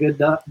lot of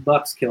good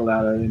bucks killed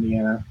out of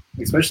Indiana,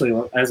 especially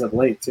as of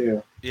late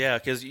too. Yeah,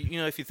 because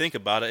if you think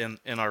about it,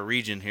 in our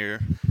region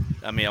here,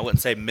 I mean, I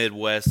wouldn't say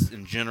Midwest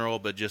in general,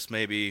 but just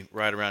maybe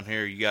right around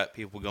here, you got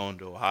people going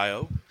to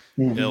Ohio,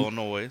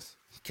 Illinois,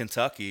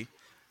 Kentucky.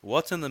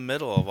 What's in the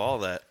middle of all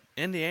that?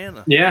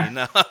 Indiana.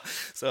 Yeah.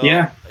 So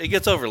it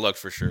gets overlooked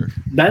for sure.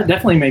 That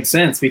definitely makes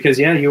sense because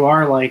you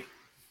are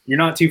you're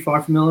not too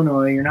far from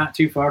Illinois, you're not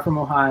too far from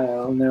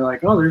Ohio, and they're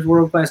like, oh, there's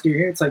world-class deer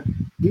here. It's like,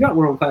 you got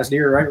world-class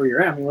deer right where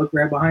you're at. I mean, look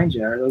right behind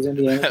you. Are those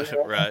Indiana?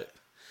 Right.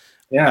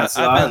 Yeah.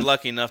 I've been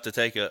lucky enough to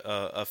take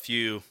a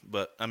few,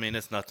 but I mean,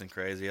 it's nothing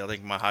crazy. I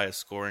think my highest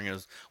scoring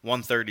is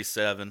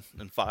 137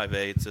 and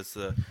 5/8. It's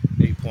the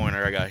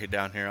 8-pointer I got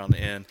down here on the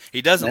end.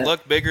 He doesn't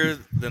look bigger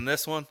than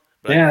this one,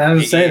 but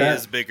he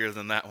is bigger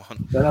than that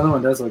one. That other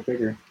one does look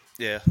bigger.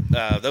 Yeah,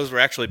 those were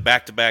actually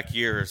back-to-back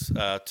years,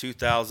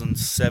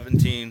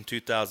 2017,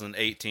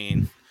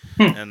 2018,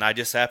 and I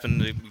just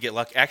happened to get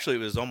lucky. Actually, it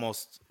was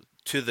almost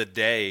to the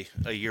day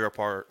a year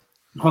apart.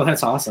 Oh,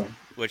 that's awesome.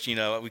 Which, we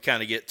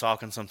kind of get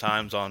talking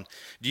sometimes on,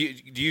 do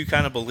you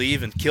kind of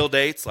believe in kill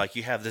dates? Like,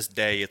 you have this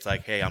day, it's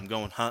like, hey, I'm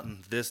going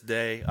hunting this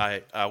day.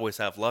 I always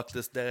have luck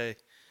this day.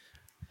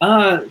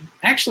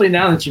 Actually,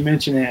 now that you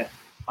mention it,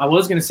 I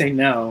was going to say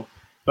no,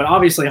 but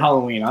obviously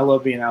Halloween. I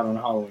love being out on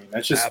Halloween.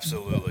 That's just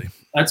absolutely.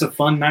 That's a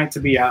fun night to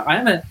be out.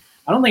 I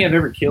don't think I've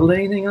ever killed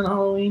anything on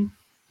Halloween,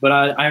 but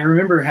I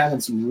remember having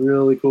some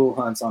really cool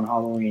hunts on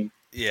Halloween.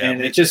 Yeah,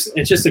 and it's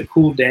just a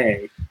cool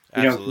day.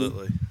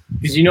 Absolutely.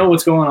 Because you know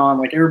what's going on.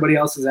 Like, everybody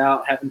else is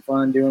out having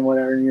fun, doing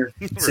whatever, and you're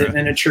sitting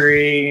in a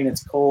tree, and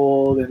it's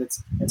cold, and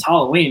it's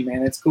Halloween,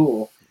 man. It's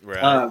cool.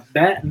 Right.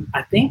 That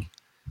I think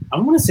I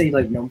want to say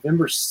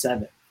November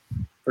 7th.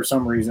 For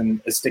some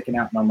reason, is sticking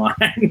out in my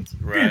mind.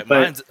 Right.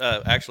 Mine's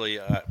actually,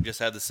 I just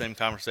had the same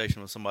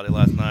conversation with somebody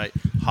last night.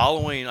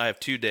 Halloween, I have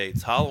 2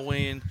 dates.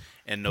 Halloween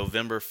and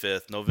November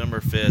 5th.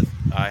 November 5th,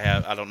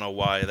 I don't know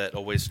why that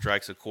always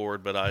strikes a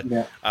chord, but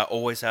I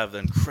always have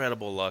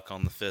incredible luck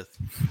on the 5th.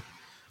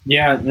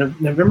 Yeah,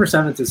 November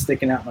 7th is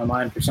sticking out in my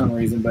mind for some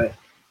reason, but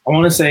I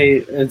want to say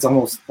it's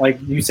almost like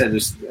you said,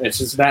 it's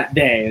just that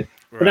day.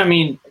 Right. But I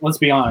mean, let's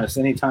be honest,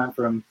 anytime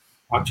from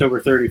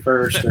October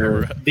 31st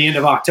or the end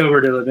of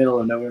October to the middle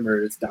of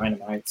November, it's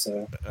dynamite.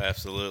 So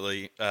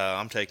absolutely,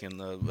 I'm taking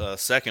the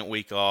second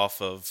week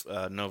off of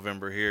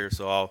November here,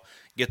 so I'll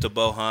get to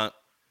bow hunt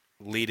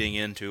leading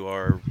into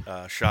our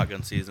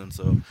shotgun season.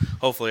 So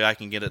hopefully, I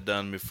can get it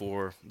done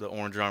before the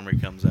Orange Armory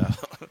comes out.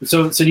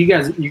 So you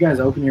guys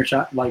open your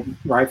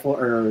rifle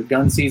or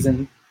gun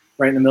season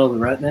right in the middle of the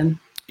rut then?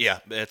 Yeah,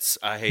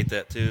 I hate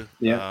that too.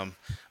 Yeah,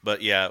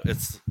 but yeah,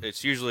 it's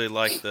usually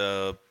like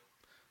the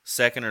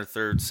second or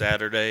third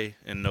Saturday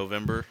in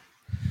November.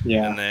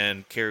 Yeah. And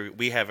then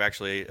we have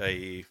actually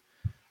a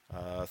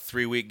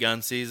 3-week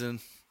gun season,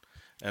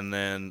 and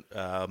then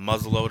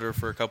muzzleloader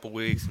for a couple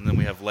weeks, and then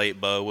we have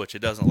late bow, which it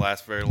doesn't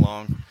last very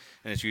long,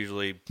 and it's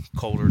usually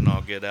colder than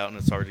I'll get out, and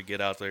it's hard to get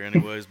out there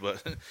anyways.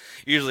 But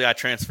usually I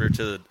transfer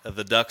to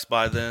the ducks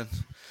by then.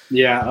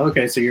 Yeah.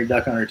 Okay. So you're a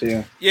duck hunter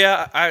too.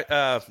 Yeah.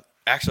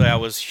 I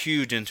was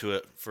huge into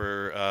it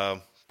for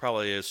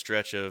probably a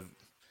stretch of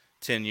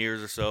 10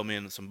 years or so. Me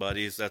and some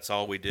buddies, that's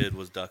all we did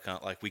was duck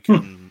hunt. Like, we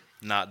couldn't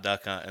not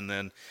duck hunt. And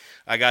then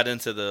I got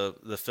into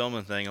the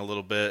filming thing a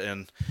little bit,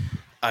 and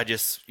I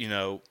just,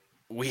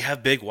 we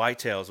have big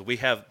whitetails. We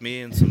have,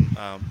 me and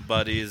some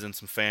buddies and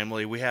some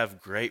family, we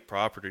have great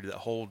property that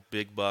hold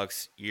big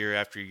bucks year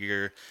after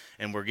year,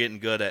 and we're getting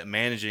good at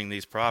managing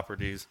these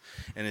properties.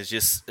 And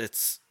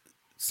it's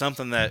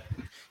something that,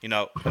 would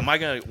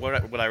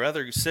I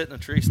rather sit in a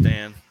tree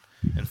stand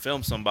and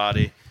film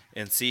somebody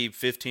and see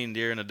 15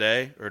 deer in a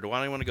day, or do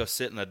I want to go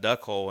sit in a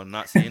duck hole and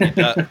not see any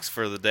ducks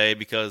for the day?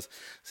 Because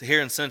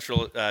here in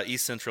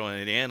East Central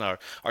Indiana,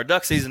 our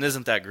duck season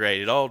isn't that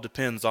great. It all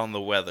depends on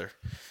the weather.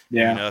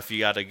 Yeah. You know, if you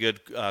got a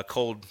good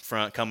cold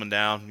front coming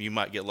down, you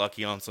might get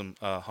lucky on some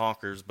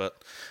honkers.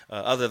 But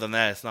other than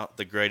that, it's not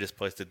the greatest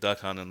place to duck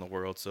hunt in the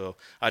world. So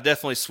I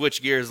definitely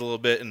switched gears a little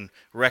bit and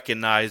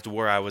recognized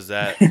where I was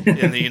at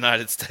in the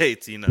United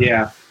States. You know.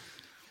 Yeah.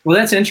 Well,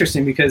 that's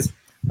interesting because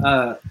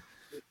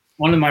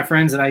one of my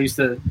friends that I used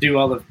to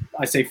do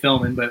I say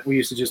filming, but we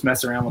used to just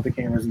mess around with the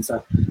cameras and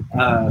stuff.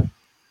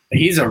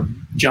 He's a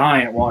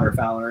giant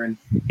waterfowler, and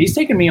he's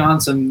taken me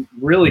on some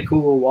really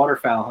cool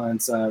waterfowl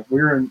hunts.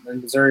 We were in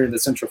Missouri, the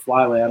Central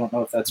Flyway. I don't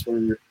know if that's where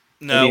you're.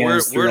 No,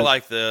 we're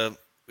like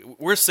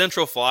we're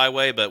Central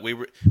Flyway, but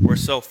we're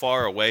so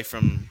far away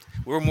from.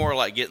 We're more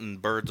like getting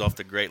birds off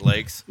the Great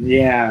Lakes.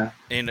 Yeah,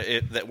 and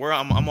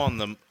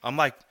I'm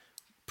like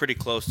pretty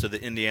close to the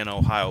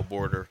Indiana-Ohio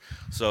border.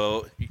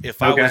 So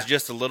if I was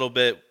just a little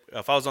bit.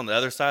 If I was on the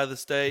other side of the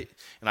state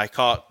and I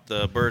caught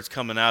the birds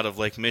coming out of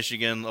Lake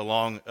Michigan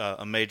along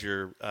a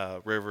major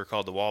river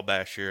called the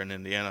Wabash here in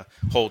Indiana,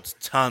 holds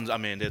tons. I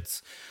mean,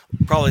 it's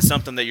probably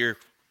something that you're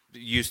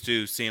used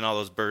to seeing all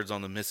those birds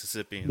on the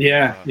Mississippi.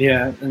 The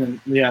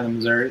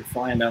Missouri,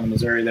 flying down the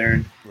Missouri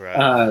there.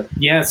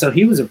 Right. So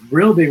he was a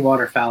real big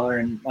waterfowler,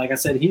 and like I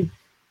said, he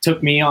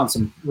took me on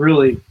some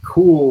really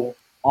cool,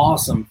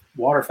 awesome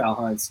waterfowl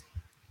hunts,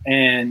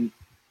 and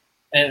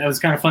it was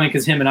kind of funny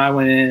because him and I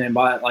went in and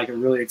bought like a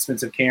really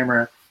expensive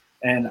camera,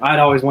 and I'd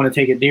always want to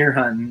take it deer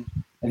hunting,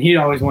 and he'd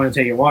always want to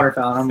take it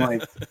waterfowl. And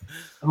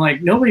I'm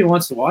like, nobody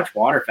wants to watch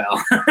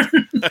waterfowl.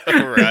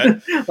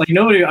 Right. Like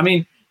nobody. I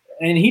mean,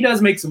 and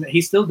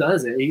he still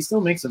does it. He still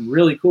makes some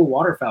really cool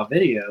waterfowl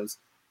videos.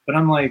 But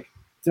I'm like,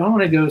 don't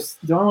want to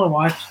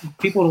watch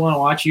people want to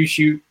watch you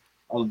shoot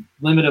a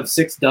limit of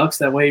 6 ducks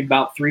that weigh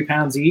about 3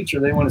 pounds each, or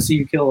they want to see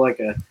you kill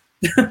like a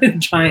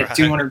giant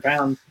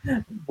 200-pound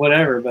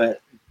whatever.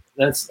 But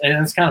that's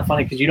kind of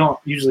funny because you don't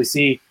usually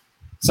see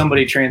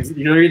somebody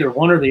you're either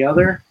one or the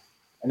other,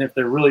 and if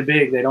they're really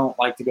big, they don't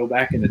like to go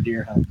back into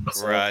deer hunting.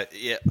 So. Right.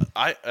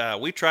 Yeah.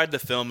 We tried the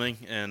filming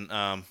and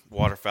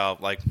waterfowl.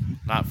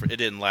 It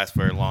didn't last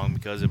very long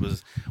because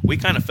we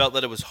kind of felt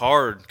that it was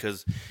hard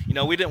because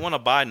we didn't want to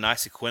buy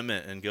nice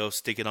equipment and go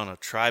stick it on a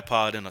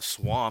tripod in a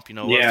swamp.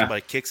 What if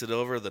somebody kicks it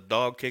over, the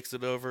dog kicks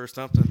it over or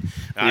something?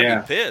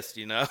 I'd be pissed.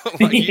 You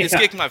just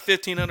kicked my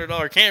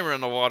 $1,500 camera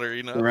in the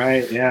water.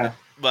 Right. Yeah.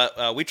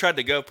 But we tried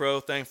the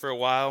GoPro thing for a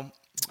while.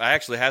 I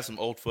actually have some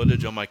old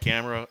footage on my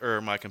camera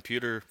or my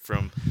computer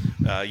from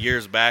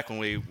years back when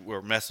we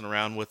were messing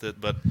around with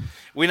it. But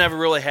we never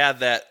really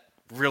had that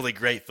really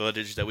great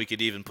footage that we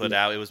could even put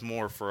out. It was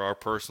more for our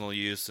personal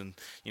use and,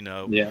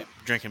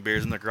 drinking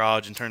beers in the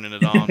garage and turning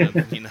it on.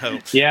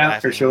 And, yeah,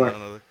 for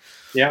sure.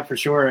 Yeah, for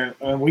sure.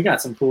 We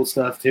got some cool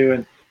stuff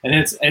too. And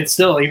it's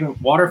still even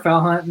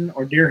waterfowl hunting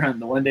or deer hunting.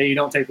 The one day you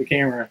don't take the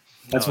camera.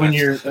 That's when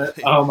you're,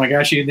 oh my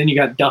gosh, then you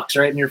got ducks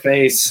right in your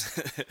face.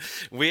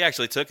 We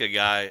actually took a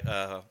guy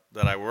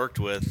that I worked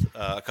with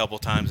a couple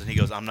times, and he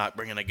goes, "I'm not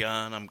bringing a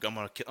gun. I'm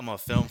gonna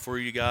film for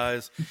you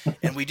guys."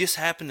 And we just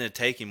happened to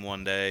take him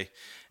one day,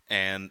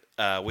 and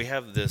we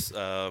have this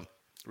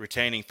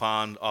retaining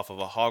pond off of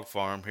a hog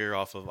farm here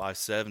off of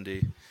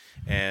I-70,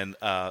 and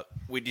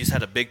we just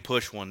had a big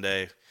push one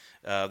day.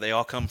 They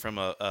all come from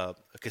a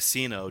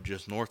casino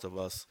just north of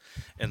us,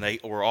 and they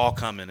were all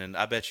coming, and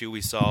I bet you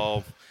we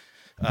saw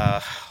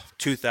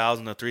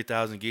 2,000 to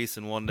 3,000 geese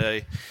in one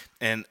day,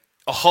 and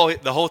the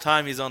whole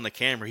time he's on the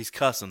camera, he's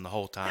cussing the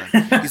whole time.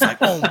 He's like,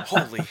 "Oh,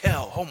 holy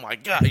hell! Oh my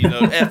God!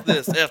 F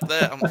this, F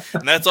that,"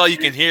 and that's all you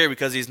can hear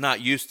because he's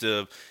not used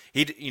to.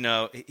 He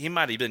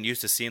might have been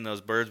used to seeing those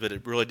birds, but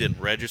it really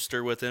didn't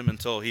register with him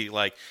until he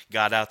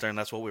got out there, and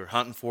that's what we were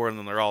hunting for. And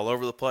then they're all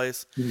over the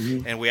place.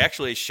 Mm-hmm. And we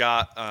actually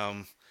shot.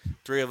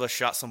 3 of us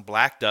shot some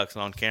black ducks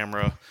on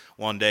camera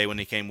one day when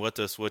he came with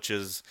us, which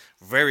is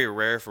very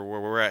rare for where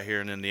we're at here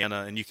in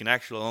Indiana. And you can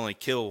actually only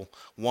kill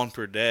 1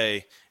 per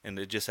day, and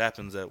it just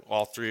happens that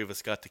all 3 of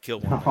us got to kill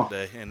 1 that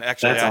day. And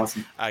actually, that's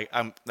awesome.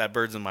 I'm that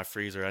bird's in my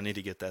freezer. I need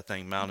to get that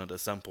thing mounted at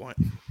some point.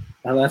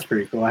 Oh, that's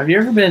pretty cool. Have you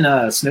ever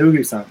been snow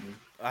goose hunting?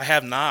 I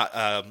have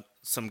not.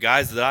 Some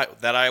guys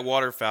that I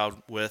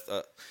waterfowled with,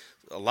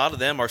 a lot of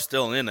them are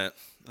still in it.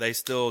 They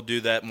still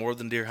do that more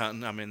than deer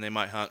hunting. I mean, they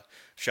might hunt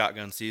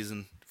shotgun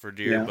season for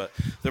deer, but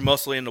they're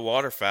mostly into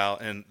waterfowl,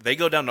 and they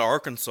go down to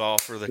Arkansas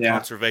for the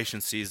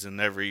conservation season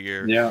every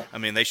year. Yeah, I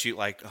mean they shoot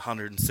like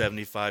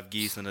 175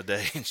 geese in a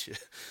day and shit.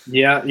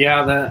 Yeah.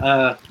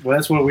 Well,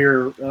 that's what we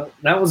were.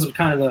 That was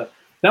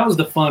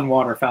the fun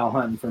waterfowl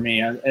hunting for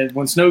me.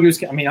 When snow goose,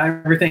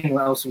 everything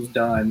else was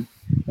done.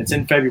 It's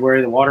in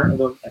February.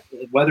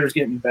 The weather's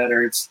getting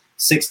better. It's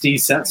 60,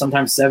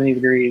 sometimes 70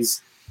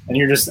 degrees. And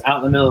you're just out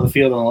in the middle of the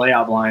field on the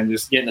layout blind,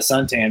 just getting a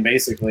suntan,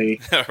 basically.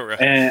 Right.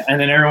 And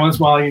then every once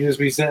in a while, you just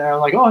be sitting there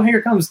like, "Oh,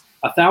 here comes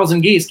 1,000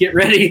 geese. Get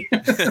ready."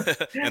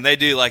 And they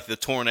do like the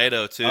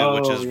tornado too,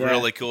 which is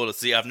really cool to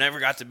see. I've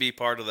never got to be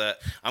part of that.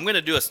 I'm going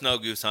to do a snow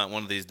goose hunt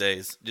one of these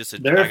days. I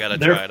got to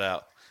try it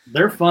out.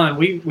 They're fun.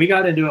 We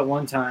got into it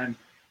one time.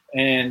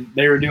 and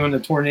they were doing the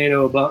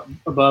tornado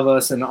above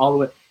us and all the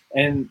way.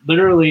 And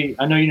literally,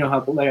 I know you know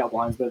how layout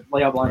blinds, but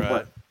layout blinds right.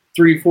 what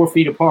 3-4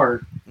 feet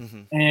apart,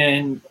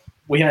 and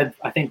we had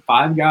I think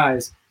 5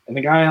 guys, and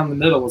the guy on the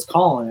middle was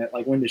calling it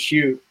like when to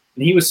shoot,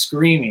 and he was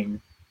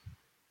screaming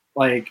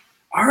like,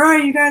 "All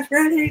right, you guys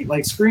ready?"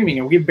 Like screaming,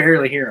 and we could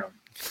barely hear him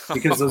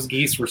because those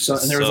geese were so.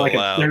 And there was like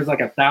there was like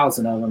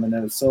 1,000 of them, and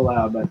it was so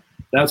loud. But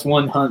that's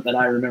one hunt that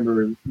I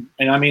remember,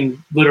 and I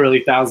mean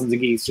literally thousands of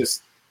geese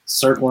just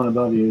circling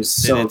above you. Is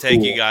so Did it take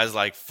cool. you guys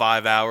like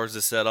 5 hours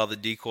to set all the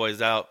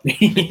decoys out?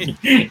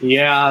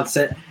 Yeah,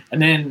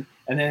 and then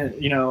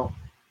you know,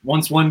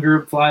 once one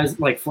group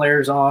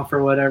flares off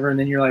or whatever, and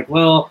then you're like,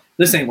 well,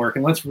 this ain't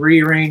working. Let's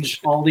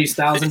rearrange all these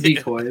 1,000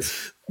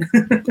 decoys.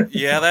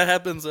 Yeah, that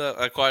happens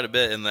quite a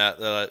bit in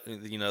that.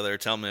 You know, they're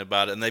telling me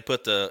about it, and they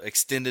put the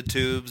extended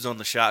tubes on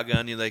the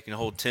shotgun. You know, they can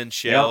hold 10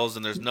 shells,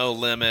 and there's no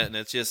limit, and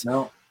it's just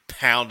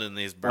pounding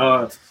these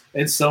birds.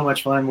 It's so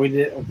much fun. We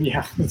did,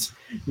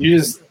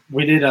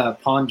 we did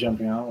pond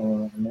jumping. I don't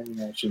know,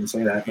 maybe I shouldn't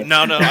say that. But.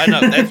 No, I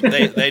know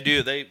they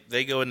do.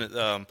 They go into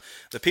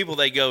the people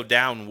they go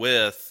down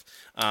with.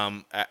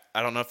 I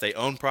don't know if they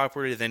own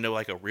property. They know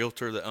like a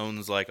realtor that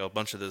owns like a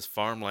bunch of this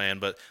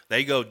farmland, but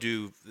they go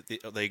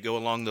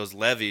along those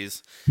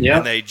levees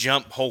and they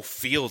jump whole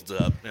fields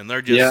up, and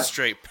they're just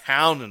straight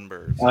pounding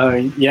birds.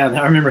 I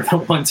remember the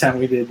one time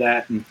we did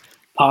that and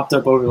popped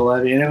up over the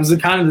levee, and it was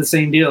kind of the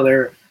same deal.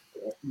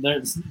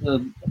 There's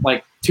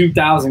like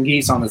 2,000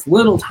 geese on this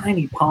little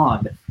tiny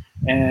pond,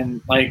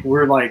 and like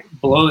we're like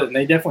below it, and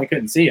they definitely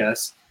couldn't see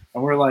us,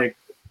 and we're like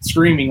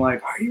screaming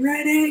like, "Are you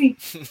ready?"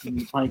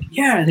 And like,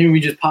 yeah, and then we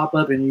just pop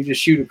up and you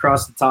just shoot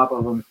across the top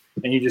of them,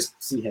 and you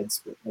just see heads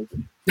split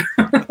open.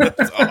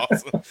 That's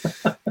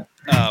awesome.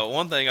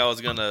 One thing I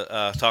was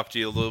gonna talk to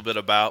you a little bit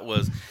about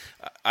was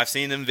I've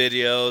seen in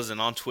videos and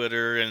on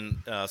Twitter and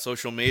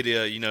social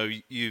media. You know,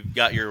 you've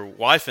got your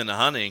wife into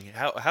hunting.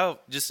 How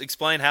just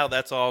explain how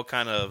that's all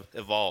kind of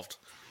evolved.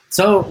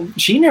 So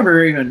she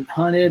never even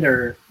hunted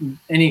or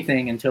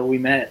anything until we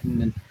met,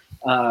 and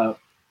the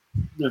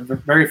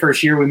very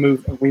first year we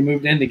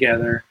moved in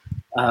together.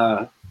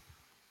 I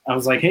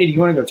was like, "Hey, do you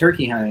want to go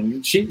turkey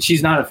hunting?"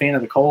 She's not a fan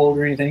of the cold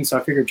or anything, so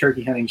I figured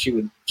turkey hunting she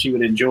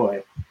would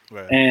enjoy.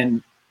 Right.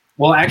 And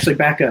well, actually,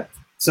 back up.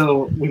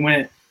 So we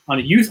went on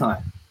a youth hunt.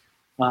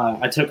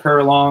 I took her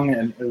along,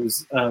 and it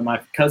was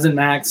my cousin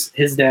Max,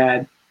 his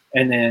dad,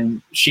 and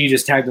then she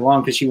just tagged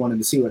along because she wanted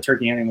to see what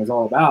turkey hunting was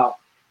all about.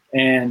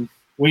 And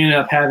we ended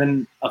up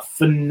having a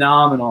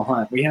phenomenal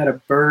hunt. We had a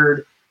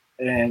bird,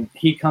 and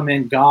he come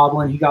in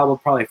gobbling. He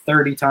gobbled probably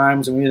 30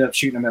 times, and we ended up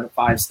shooting him at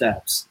 5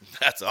 steps.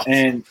 That's awesome.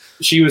 And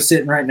she was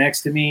sitting right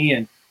next to me,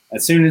 and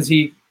as soon as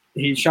he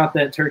shot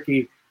that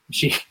turkey,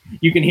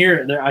 you can hear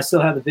it there. I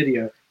still have the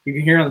video. You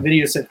can hear on the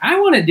video said, "I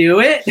want to do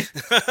it."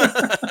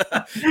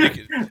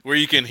 Where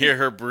you can hear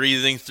her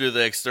breathing through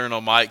the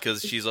external mic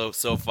because she's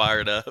so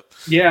fired up.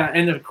 Yeah,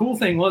 and the cool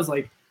thing was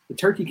like the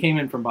turkey came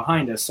in from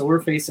behind us, so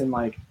we're facing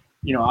like,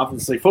 you know,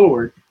 obviously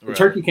forward. The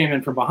turkey came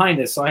in from behind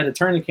us, so I had to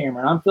turn the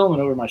camera, and I'm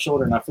filming over my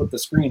shoulder, and I flipped the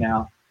screen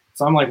out,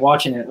 so I'm like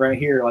watching it right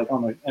here, like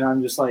and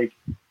I'm just like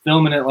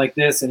filming it like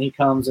this, and he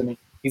comes and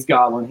he's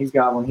gobbling,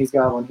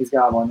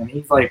 and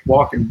he's like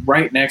walking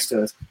right next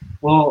to us.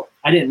 Well,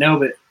 I didn't know,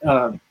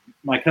 but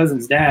my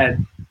cousin's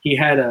dad, he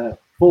had a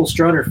full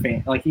strutter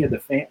fan, like he had the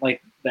fan,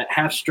 like that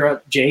half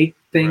strut Jake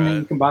thing that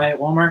you can buy at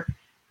Walmart,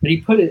 but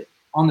he put it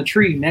on the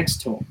tree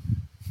next to him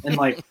and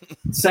like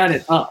sat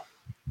it up.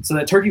 So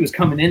that turkey was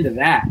coming into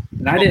that,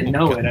 and I didn't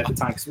know it at the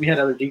time because we had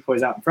other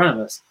decoys out in front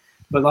of us.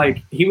 But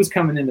like he was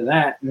coming into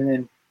that, and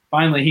then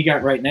finally he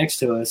got right next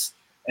to us,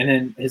 and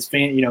then his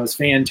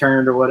fan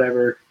turned or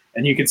whatever,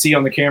 and you could see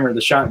on the camera the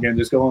shotgun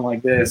just going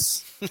like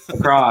this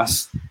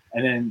across,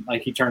 and then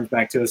like he turns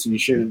back to us and you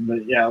shoot him.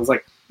 But yeah, it was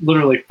like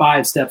literally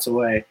 5 steps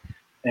away,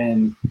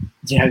 and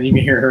yeah, you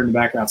can hear her in the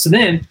background. So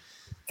then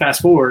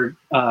fast forward,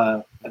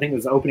 I think it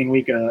was the opening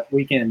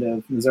weekend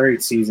of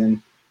Missouri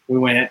season. We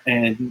went,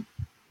 and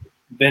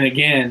then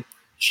again,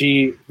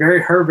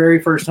 her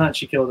very first hunt,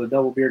 she killed a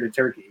double bearded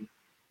turkey.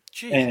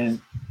 Jeez.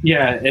 And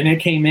yeah, and it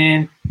came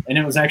in, and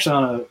it was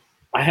actually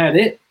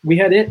we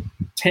had it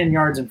 10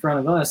 yards in front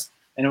of us,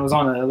 and it was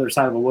on the other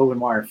side of a woven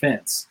wire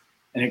fence,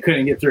 and it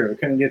couldn't get through.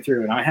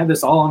 And I had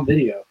this all on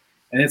video,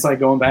 and it's like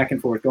going back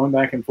and forth.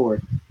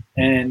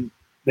 And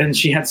then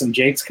she had some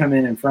Jakes come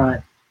in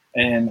front,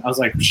 and I was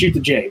like, shoot the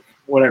Jake,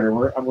 whatever.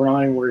 We're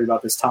not even worried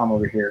about this Tom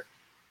over here.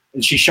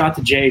 And she shot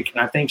the Jake,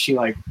 and I think she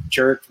like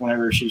jerked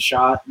whenever she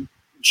shot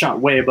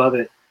way above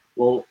it.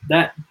 Well,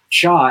 that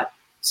shot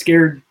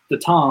scared the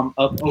Tom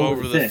up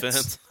over the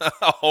fence.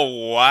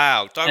 Oh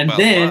wow! And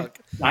then luck.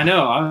 I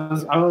know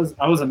I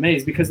was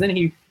amazed because then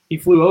he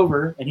flew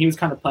over and he was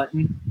kind of putting,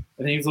 and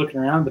then he was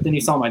looking around, but then he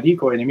saw my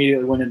decoy and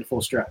immediately went into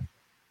full strut.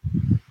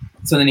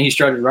 So then he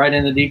strutted right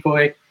in the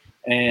decoy,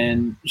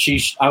 and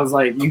I was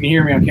like, you can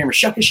hear me on camera,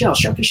 shuck a shell,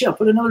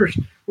 put another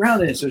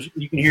round in. So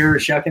you can hear her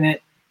shucking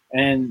it,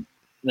 and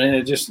then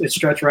it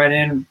struts right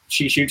in.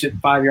 She shoots it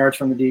 5 yards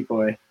from the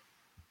decoy.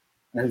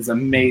 It's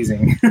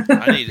amazing.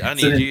 I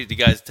need you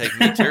guys to take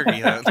me turkey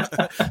hunt.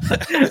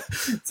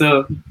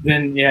 So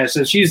then, yeah,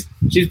 so she's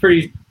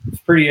pretty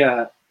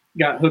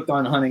got hooked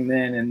on hunting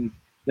then, and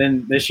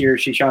then this year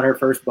she shot her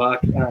first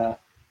buck.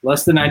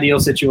 Less than ideal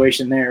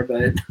situation there,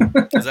 but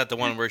is that the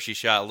one where she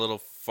shot a little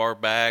far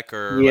back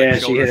or yeah,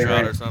 like shoulder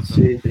shot or something?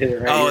 She hit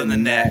it right in the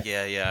neck.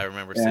 Yeah, I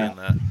remember seeing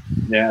that.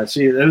 Yeah,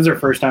 it was her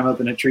first time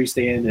up in a tree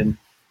stand, and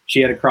she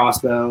had a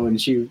crossbow,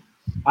 and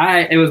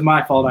it was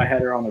my fault. I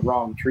had her on the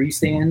wrong tree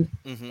stand.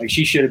 Mm-hmm. Like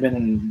she should have been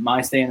in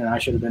my stand, and I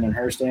should have been in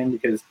her stand,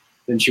 because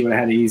then she would have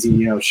had an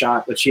easy,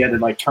 shot. But she had to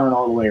like turn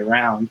all the way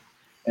around,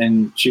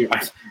 and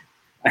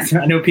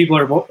I know people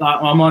are.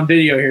 I'm on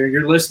video here.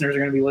 Your listeners are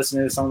going to be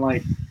listening to this on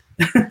like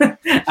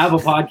Apple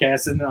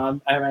Podcasts, and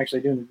I'm actually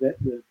doing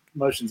the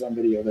motions on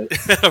video, but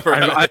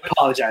right. I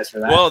apologize for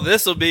that. Well,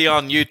 this will be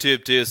on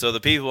YouTube too, so the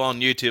people on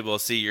YouTube will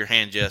see your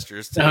hand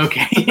gestures too.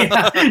 Okay.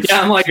 Yeah,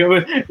 I'm like,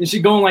 is she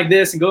going like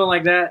this and going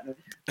like that?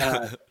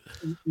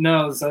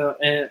 No, so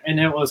and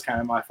it was kind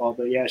of my fault,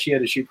 but yeah, she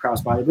had to shoot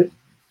crossbody, but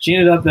she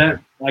ended up that,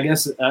 I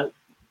guess,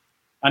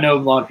 I know a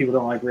lot of people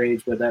don't like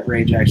rage, but that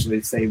rage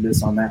actually saved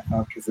us on that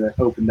hunt, because it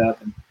opened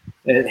up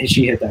and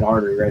she hit that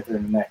artery right there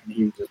in the neck, and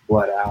he just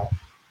bled out.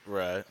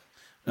 Right.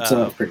 So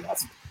that was pretty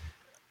awesome.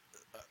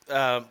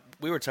 I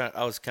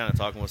was kind of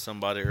talking with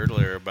somebody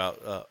earlier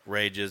about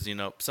rages.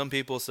 Some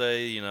people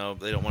say, they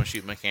don't want to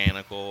shoot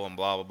mechanical and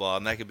blah, blah, blah.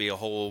 And that could be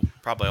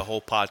probably a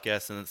whole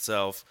podcast in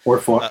itself. Or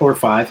 5.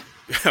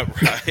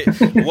 Right.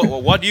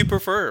 What do you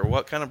prefer?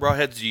 What kind of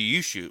broadheads do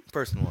you shoot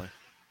personally?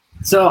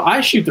 So I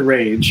shoot the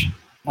rage.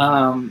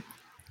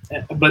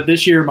 But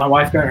this year my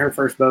wife got her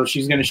first bow.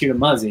 She's going to shoot a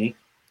Muzzy.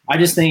 I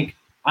just think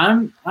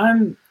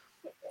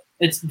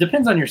it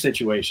depends on your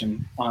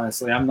situation,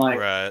 honestly. I'm like,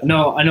 right. I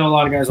know a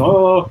lot of guys,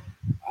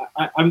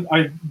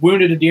 I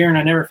wounded a deer and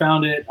I never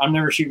found it. I'm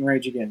never shooting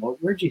rage again. Well,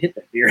 where'd you hit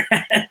that deer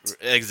at?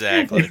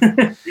 Exactly.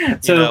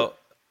 So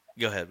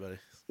go ahead, buddy.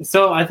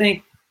 So I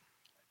think,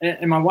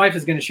 and my wife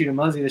is going to shoot a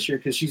Muzzy this year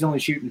because she's only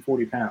shooting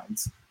 40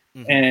 pounds.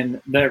 Mm-hmm.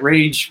 And that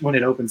rage, when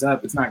it opens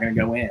up, it's not going to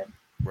go in.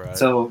 Right.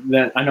 So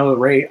that I know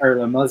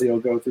the Muzzy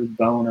will go through the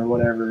bone or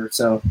whatever.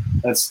 So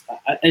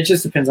it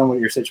just depends on what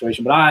your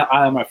situation. But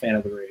I am a fan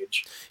of the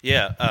rage.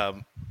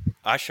 Yeah.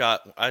 I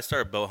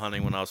started bow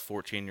hunting when I was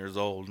 14 years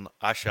old, and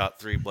I shot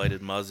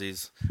 3-bladed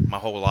Muzzies my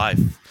whole life.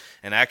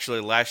 And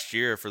actually last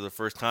year, for the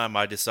first time,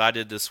 I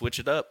decided to switch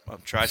it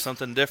up, try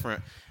something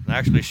different. And I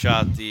actually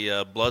shot the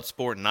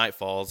Bloodsport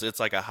Nightfalls. It's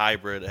like a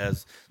hybrid. It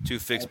has 2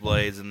 fixed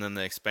blades and then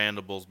the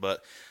expandables.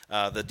 But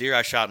the deer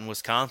I shot in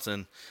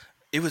Wisconsin,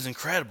 it was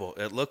incredible.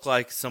 It looked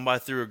like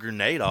somebody threw a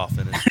grenade off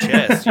in his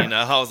chest.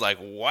 I was like,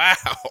 wow.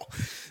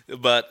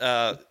 But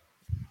I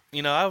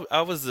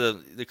was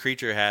the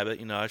creature of habit.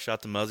 I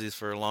shot the Muzzies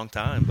for a long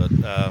time,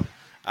 but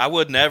I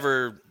would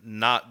never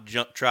not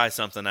try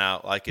something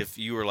out. Like if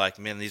you were like,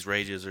 man, these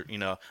rages are,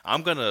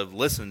 I'm going to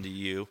listen to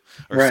you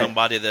or right.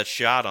 Somebody that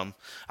shot them.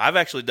 I've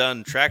actually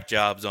done track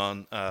jobs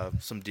on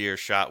some deer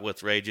shot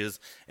with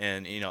rages,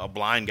 and, a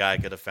blind guy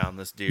could have found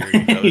this deer,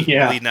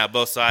 yeah. Bleeding out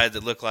both sides.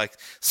 It looked like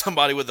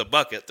somebody with a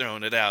bucket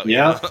throwing it out.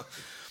 Yeah.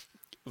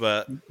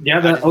 But yeah,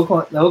 the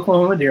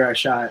Oklahoma deer I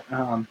shot,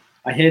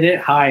 I hit it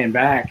high and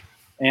back.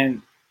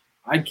 And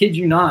I kid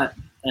you not,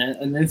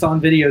 and it's on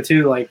video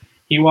too, like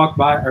he walked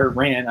by, or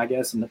ran, I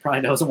guess, and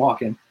probably wasn't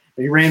walking,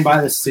 but he ran by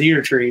the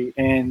cedar tree,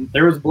 and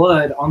there was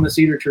blood on the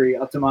cedar tree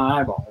up to my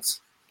eyeballs.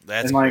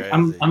 That's like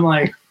crazy. I'm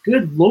like,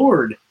 good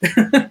Lord.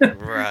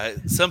 Right.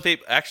 Some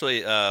people,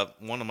 actually,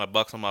 one of my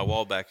bucks on my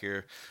wall back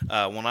here,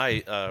 when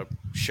I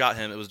shot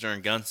him, it was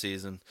during gun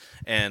season,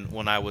 and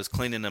when I was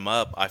cleaning him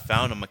up, I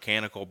found a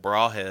mechanical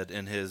broadhead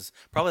in his,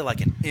 probably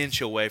like an inch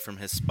away from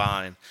his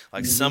spine.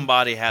 Like mm-hmm.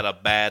 Somebody had a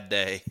bad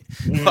day.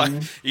 Mm-hmm. Like,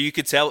 you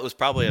could tell it was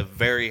probably a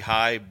very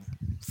high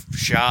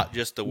shot,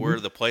 just to where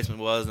the placement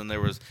was, and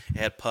it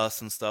had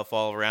pus and stuff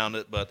all around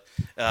it. But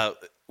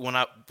when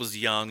I was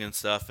young and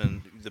stuff,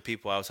 and the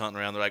people I was hunting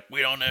around, they're like,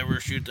 we don't ever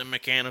shoot the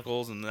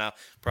mechanicals, and now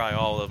probably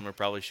all of them are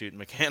probably shooting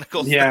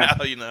mechanicals now,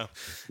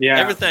 Yeah.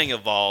 Everything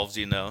evolves,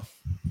 Yeah.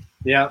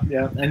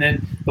 And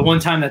then the one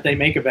time that they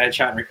make a bad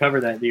shot and recover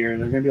that deer,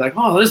 they're going to be like,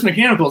 oh, this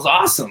mechanical is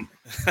awesome.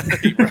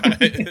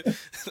 Right.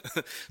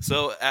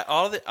 So at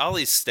all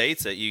these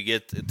states that you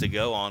get to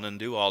go on and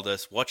do all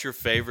this, what's your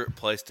favorite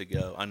place to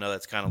go? I know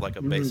that's kind of like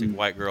a basic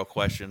white girl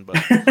question, but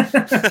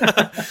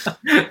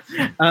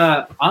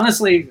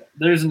honestly,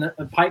 there's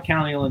Pike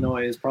County,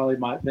 Illinois has probably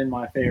been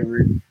my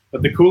favorite,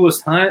 but the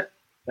coolest hunt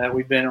that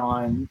we've been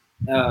on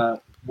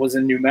was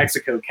in New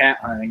Mexico cat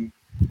hunting.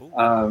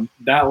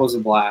 That was a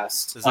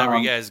blast. Is that where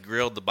you guys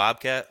grilled the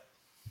bobcat?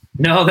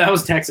 No, that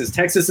was Texas.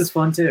 Texas is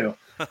fun too.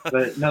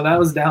 But no, that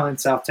was down in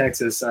South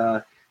Texas.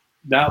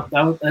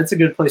 That's a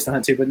good place to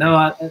hunt too. But no,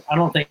 I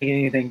don't think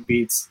anything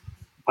beats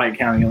Pike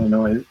County,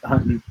 Illinois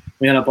hunting.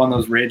 We end up on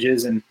those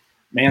ridges, and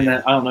man,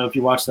 I don't know if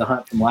you watched the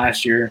hunt from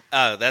last year.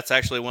 That's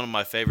actually one of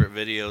my favorite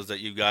videos that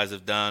you guys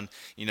have done.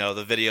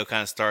 The video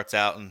kind of starts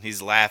out and he's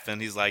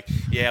laughing. He's like,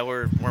 "Yeah,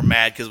 we're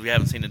mad because we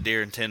haven't seen a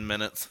deer in 10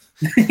 minutes."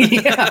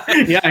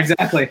 yeah,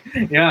 exactly.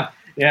 Yeah,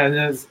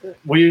 Yeah,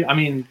 we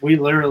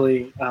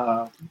literally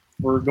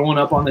we're going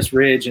up on this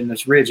ridge, and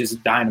this ridge is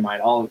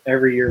dynamite.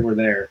 Every year we're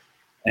there,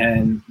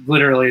 and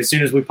literally as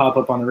soon as we pop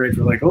up on the ridge,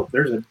 we're like, oh,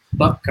 there's a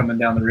buck coming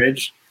down the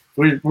ridge.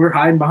 We're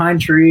hiding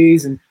behind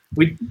trees, and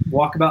we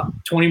walk about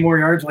 20 more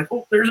yards, like,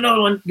 oh, there's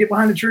another one. Get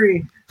behind the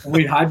tree, and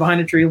we'd hide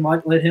behind a tree and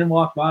let him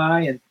walk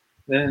by, and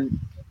then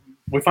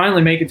we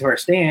finally make it to our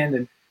stand.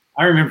 And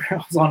I remember I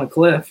was on a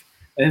cliff,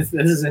 and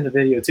this is in the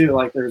video too.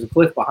 Like there was a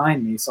cliff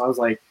behind me, so I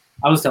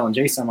was telling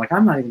Jason, I'm like,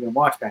 I'm not even gonna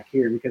watch back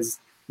here because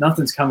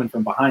nothing's coming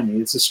from behind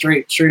me. It's a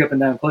straight up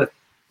and down cliff.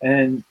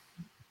 And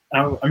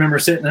I remember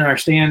sitting in our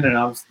stand, and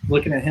I was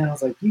looking at him. I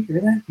was like, you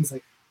hear that? He's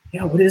like,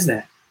 yeah, what is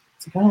that? I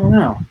was like, I don't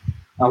know.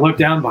 I looked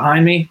down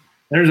behind me.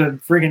 There's a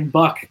friggin'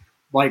 buck,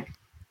 like,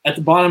 at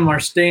the bottom of our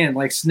stand,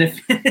 like,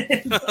 sniffing.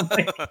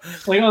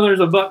 like, oh, there's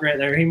a buck right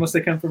there. He must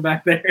have come from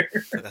back there.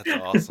 That's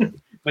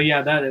awesome. But,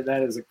 yeah, that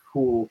is a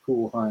cool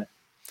hunt.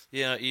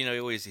 Yeah, you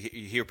always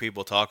hear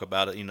people talk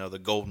about it, the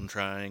Golden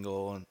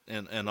Triangle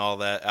and all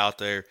that out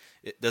there.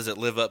 Does it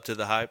live up to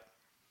the hype?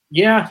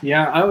 Yeah,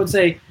 I would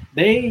say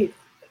the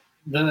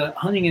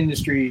hunting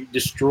industry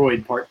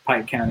destroyed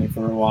Pike County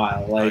for a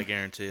while. Like, I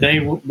guarantee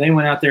they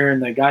went out there,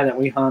 and the guy that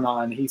we hunt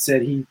on, he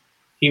said he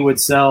would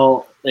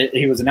sell.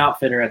 He was an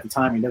outfitter at the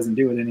time. He doesn't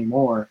do it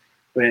anymore,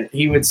 but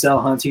he would sell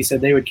hunts. He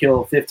said they would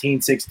kill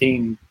 15,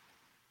 16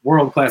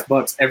 world-class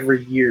bucks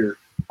every year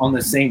on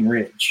the same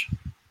ridge.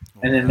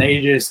 And then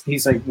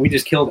he's like, we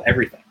just killed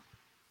everything.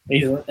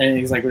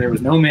 He's like, there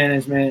was no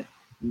management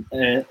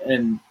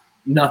and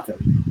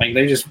nothing. Like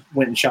they just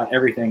went and shot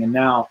everything. And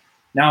now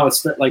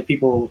it's like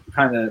people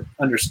kind of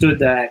understood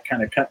that,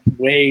 kind of cut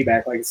way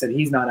back. Like I said,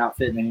 he's not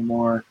outfitting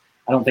anymore.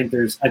 I think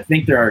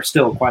there are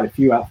still quite a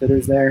few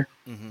outfitters there,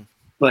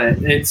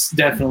 but it's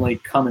definitely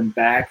coming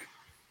back.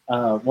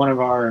 One of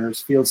our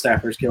field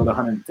staffers killed a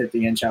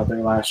 150-inch out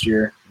there last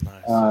year.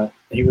 Nice.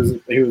 He was a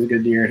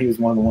good deer. He was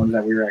one of the ones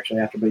that we were actually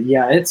after. But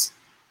yeah, it's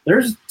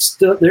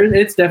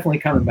definitely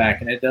coming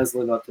back, and it does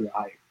live up to the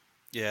hype.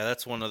 Yeah,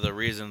 that's one of the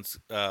reasons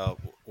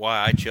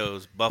why I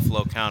chose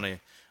Buffalo County,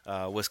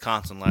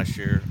 Wisconsin last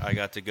year. I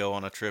got to go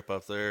on a trip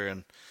up there,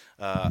 and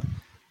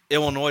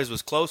Illinois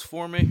was close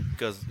for me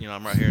because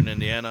I'm right here in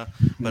Indiana.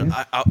 But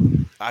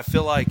I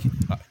feel like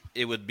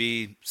it would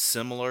be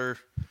similar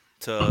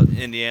to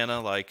Indiana,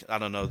 like, I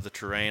don't know, the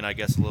terrain, I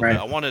guess, a little bit.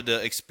 I wanted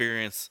to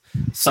experience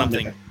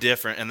something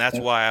different, and that's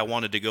why I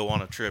wanted to go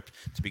on a trip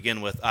to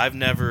begin with. I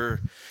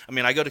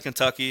go to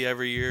Kentucky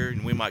every year,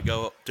 and we might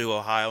go to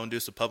Ohio and do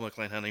some public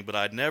land hunting, but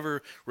I'd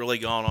never really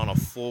gone on a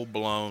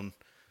full-blown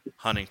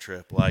hunting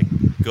trip, like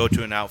go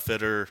to an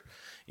outfitter,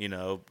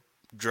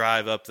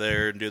 drive up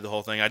there and do the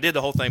whole thing. I did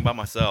the whole thing by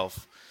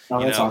myself.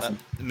 Oh, that's awesome.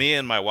 Me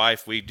and my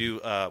wife, we go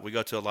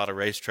to a lot of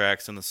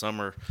racetracks in the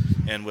summer,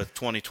 and with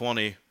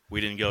 2020, we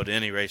didn't go to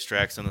any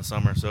racetracks in the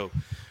summer, so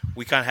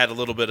we kind of had a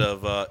little bit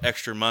of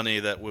extra money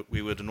that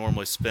we would have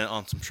normally spent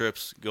on some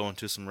trips going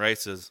to some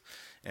races.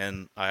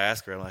 And I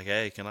asked her, I'm like,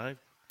 hey, can I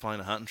plan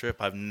a hunting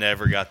trip? I've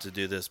never got to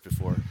do this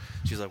before.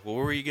 She's like, well,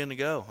 where are you going to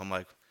go? I'm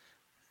like,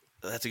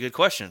 that's a good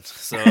question.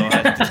 So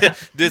I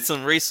did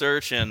some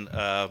research, and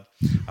I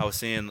was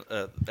seeing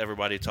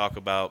everybody talk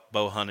about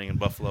bow hunting in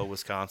Buffalo,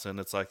 Wisconsin.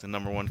 It's like the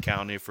 #1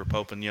 county for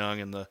Pope and Young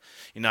in the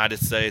United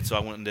States. So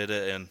I went and did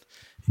it, and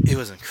it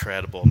was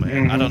incredible,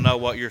 man. I don't know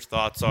what your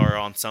thoughts are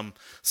on some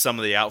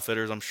of the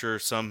outfitters. I'm sure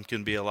some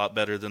can be a lot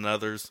better than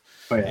others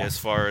as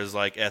far as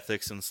like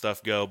ethics and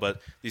stuff go.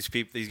 But these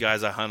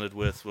guys I hunted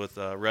with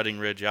Redding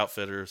Ridge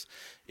Outfitters,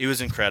 it was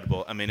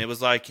incredible. I mean, it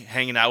was like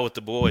hanging out with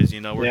the boys.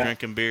 We're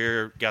drinking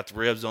beer, got the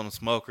ribs on the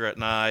smoker at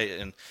night,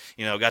 and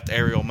got the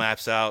aerial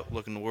maps out,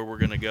 looking to where we're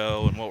going to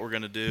go and what we're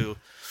going to do.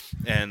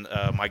 And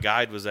my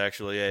guide was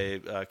actually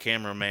a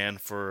cameraman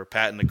for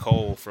Pat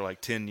Nicole for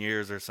like 10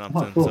 years or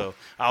something. Oh, cool. So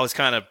I was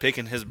kind of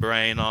picking his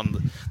brain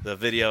on the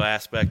video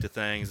aspect of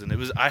things, and it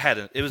was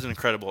an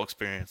incredible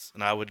experience,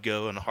 and I would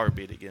go in a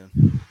heartbeat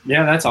again.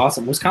 Yeah, that's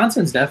awesome.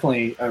 Wisconsin's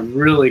definitely a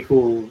really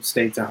cool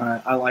state to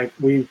hunt.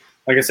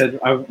 Like I said,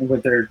 I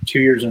went there 2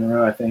 years in a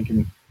row, I think,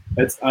 and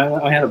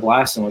I had a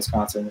blast in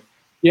Wisconsin.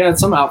 Yeah,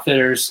 some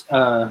outfitters,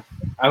 I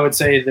would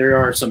say there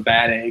are some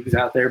bad eggs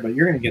out there, but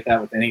you're going to get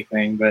that with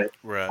anything. But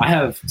I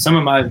have some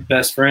of my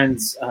best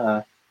friends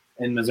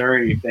in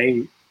Missouri.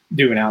 They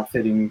do an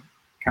outfitting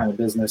kind of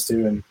business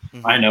too, and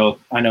I know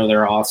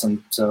they're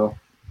awesome. So,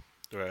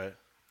 right,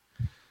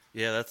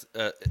 yeah, that's.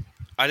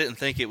 I didn't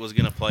think it was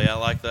going to play out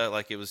like that.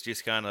 Like it was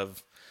just kind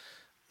of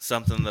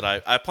something that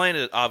I planned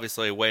it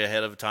obviously way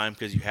ahead of time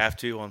because you have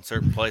to on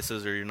certain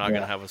places, or you're not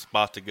going to have a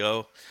spot to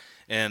go.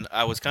 And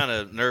I was kind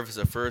of nervous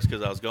at first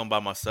because I was going by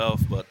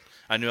myself, but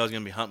I knew I was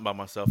going to be hunting by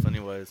myself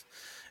anyways.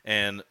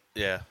 And,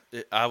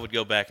 I would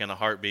go back in a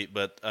heartbeat.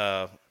 But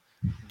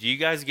do you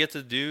guys get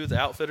to do the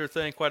outfitter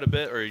thing quite a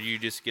bit, or you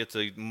just get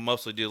to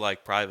mostly do,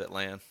 like, private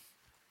land?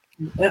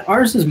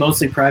 Ours is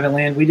mostly private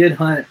land. We did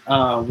hunt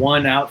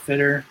one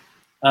outfitter.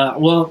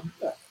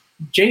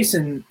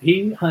 Jason,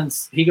 he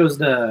goes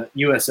to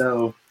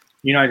USO,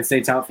 United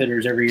States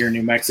Outfitters, every year in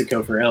New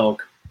Mexico for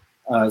elk.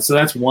 So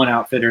that's one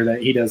outfitter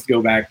that he does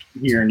go back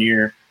year and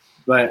year.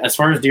 But as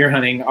far as deer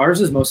hunting,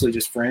 ours is mostly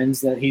just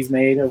friends that he's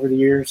made over the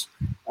years.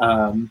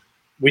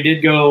 We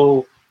did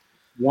go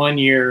one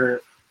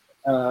year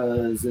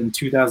in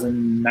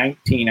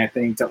 2019, I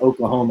think, to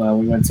Oklahoma.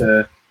 We went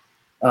to,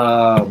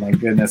 oh my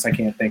goodness, I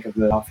can't think of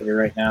the outfitter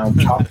right now,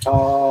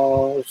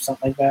 Choctaw or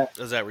something like that.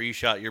 Is that where you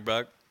shot your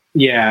buck?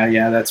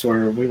 Yeah, that's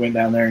where we went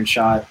down there and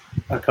shot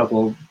a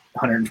couple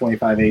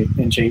 125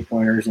 8-inch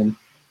 8-pointers, and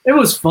it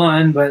was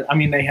fun. But I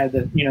mean, they had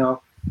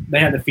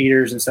the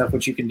feeders and stuff,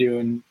 which you can do.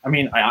 And I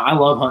mean, I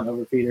love hunting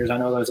over feeders. I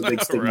know there's a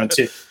big stigma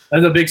too.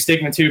 There's a big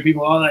stigma too.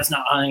 People, oh, that's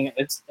not hunting.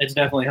 It's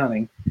definitely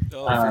hunting.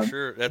 Oh, for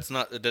sure. That's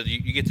not.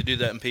 You get to do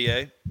that in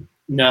PA?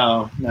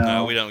 No,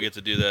 we don't get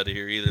to do that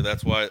here either.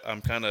 That's why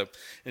I'm kind of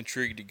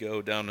intrigued to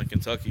go down to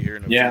Kentucky here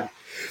in a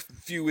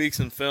few weeks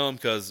and film,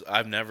 because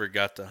I've never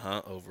got to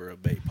hunt over a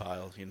bait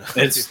pile.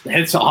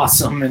 It's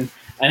awesome, and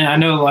I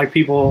know like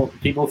people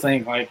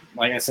think like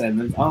I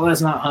said, oh,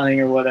 that's not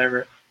hunting or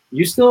whatever.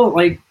 You still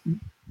like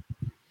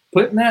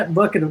putting that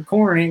bucket of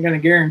corn ain't going to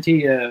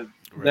guarantee you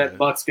that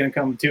buck's going to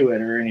come to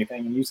it or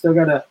anything. And you still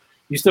gotta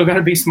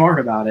be smart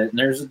about it. And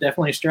there's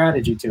definitely a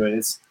strategy to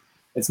it.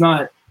 It's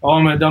not, oh,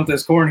 I'm going to dump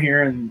this corn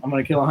here and I'm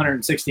going to kill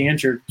 160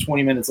 incher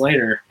 20 minutes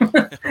later.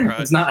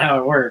 It's not how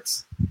it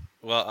works.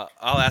 Well,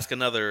 I'll ask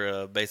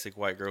another basic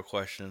white girl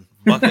question.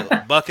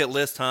 Bucket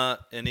list hunt,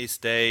 any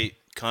state,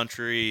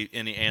 country,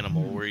 any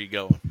animal. Where are you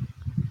going?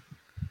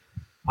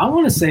 I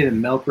want to say the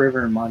Milk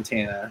River in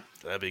Montana.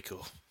 That'd be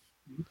cool.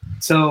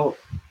 So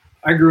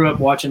I grew up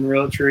watching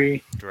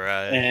Realtree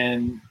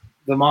and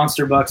the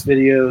Monster Bucks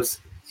videos.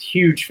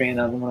 Huge fan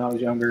of them when I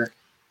was younger.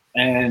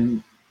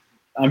 And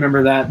I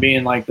remember that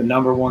being like the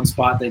number one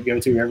spot they'd go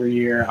to every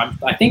year.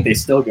 I think they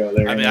still go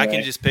there. I mean, anyway. I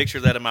can just picture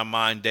that in my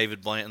mind,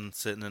 David Blanton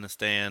sitting in a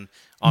stand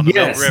on the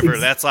Milk River.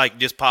 That's like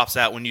just pops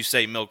out when you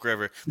say Milk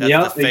River.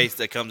 That's the face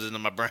that comes into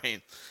my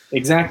brain.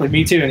 Exactly,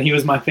 me too. And he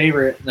was my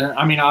favorite.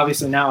 I mean,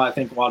 obviously now I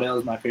think Waddell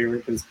is my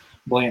favorite because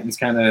Blanton's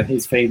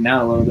he's fading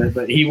out a little bit.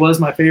 But he was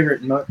my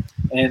favorite.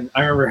 And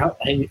I remember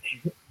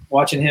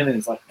watching him, and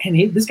it's like,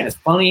 man, this guy's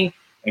funny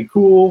and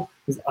cool.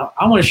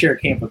 I want to share a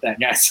camp with that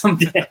guy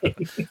someday.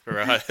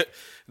 Right.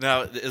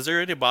 Now, is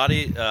there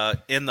anybody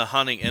in the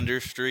hunting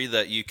industry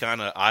that you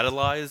kind of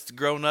idolized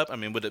growing up? I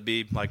mean, would it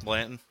be like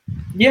Blanton?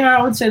 Yeah,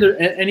 I would say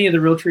any of the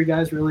Realtree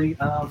guys, really.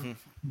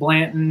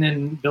 Blanton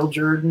and Bill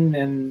Jordan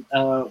and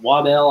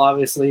Waddell,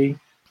 obviously.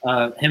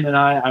 Him and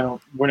I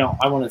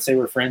want to say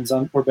we're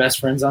best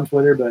friends on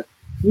Twitter, but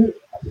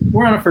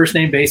we're on a first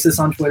name basis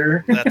on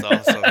Twitter. That's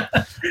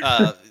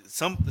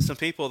awesome. Some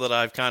people that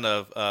I've kind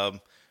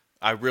of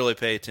I really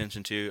pay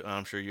attention to.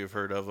 I'm sure you've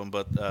heard of them,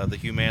 but the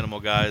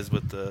Humanimal guys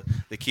with the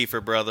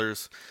Kiefer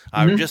brothers,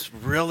 I just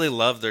really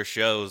love their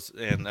shows,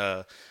 and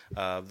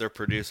their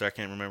producer, I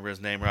can't remember his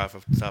name right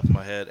off the top of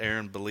my head.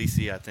 Aaron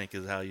Belisi, I think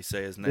is how you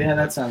say his name. Yeah,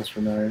 that sounds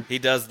familiar. He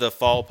does the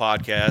Fall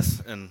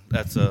podcast, and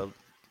that's a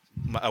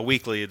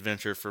weekly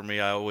adventure for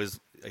me.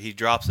 He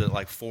drops it at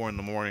like 4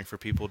 a.m. for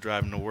people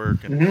driving to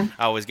work, and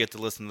I always get to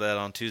listen to that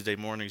on Tuesday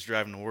mornings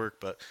driving to work.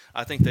 But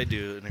I think they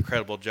do an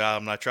incredible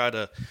job, and I try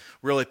to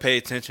really pay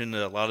attention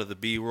to a lot of the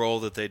B-roll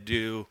that they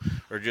do,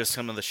 or just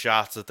some of the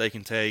shots that they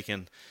can take.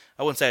 And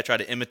I wouldn't say I try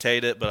to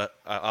imitate it, but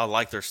I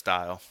like their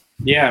style.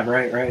 Yeah,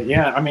 right.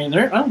 Yeah, I mean,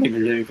 I don't think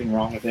there's anything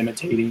wrong with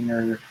imitating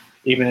or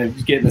even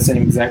getting the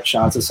same exact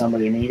shots as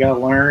somebody. I mean, you got to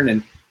learn,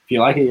 and if you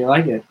like it, you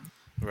like it.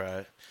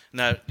 Right.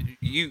 Now,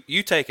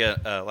 you take a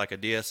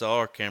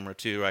DSLR camera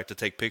too, right, to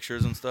take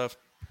pictures and stuff?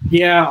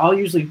 Yeah, I'll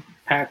usually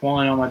pack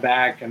one on my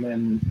back, and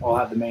then I'll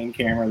have the main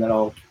camera that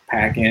I'll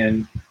pack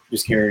in,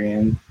 just carry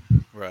in.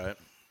 Right.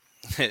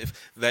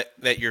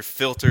 that your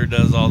filter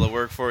does all the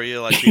work for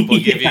you, like people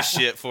give you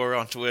shit for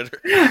on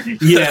Twitter.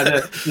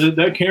 Yeah,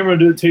 that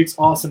camera takes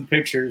awesome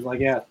pictures.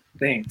 Like, yeah,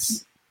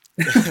 thanks.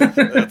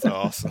 That's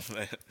awesome,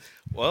 man.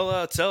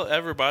 Well, tell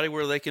everybody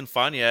where they can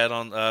find you at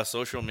on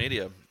social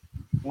media.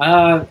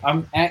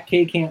 I'm at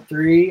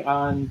KCamp3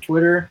 on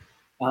Twitter.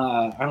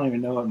 I don't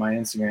even know what my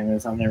Instagram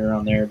is. I'm never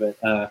on there, but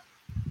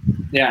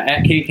yeah,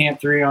 at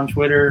KCamp3 on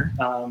Twitter.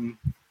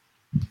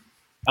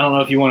 I don't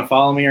know if you want to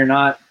follow me or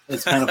not.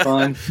 It's kind of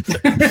fun.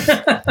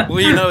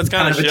 Well, it's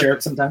kind of a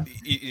jerk sometimes.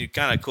 You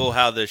kind of cool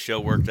how this show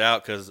worked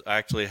out, because I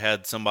actually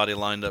had somebody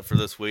lined up for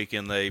this week,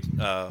 and they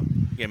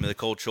gave me the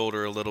cold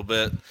shoulder a little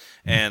bit.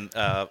 And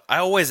I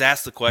always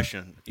ask the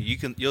question.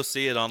 You'll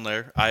see it on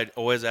there. I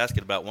always ask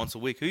it about once a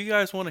week. Who you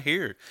guys want to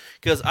hear?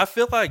 Because I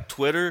feel like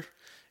Twitter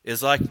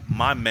is like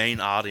my main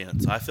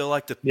audience. I feel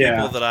like the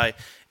people that I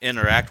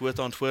interact with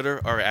on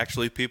Twitter are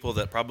actually people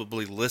that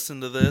probably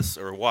listen to this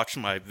or watch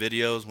my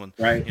videos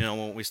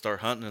when we start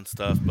hunting and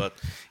stuff. But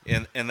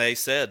and they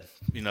said,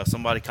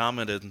 somebody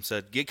commented and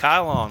said, get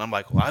Kyle on. I'm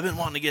like, well, I've been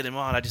wanting to get him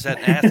on. I just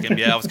hadn't asked him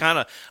yet. I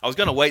was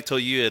going to wait till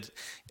you had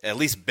at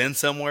least been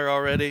somewhere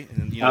already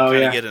and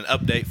get an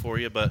update for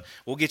you, but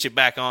we'll get you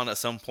back on at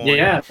some point.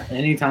 Yeah,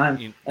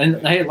 anytime. And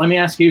hey, let me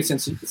ask you,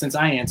 since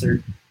I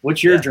answered,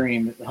 what's your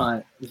dream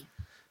hunt? Is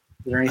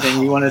there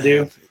anything you want to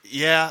do?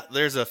 Yeah,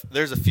 there's a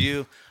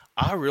few.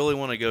 I really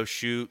want to go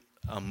shoot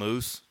a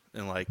moose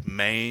in like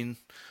Maine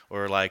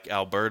or like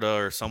Alberta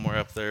or somewhere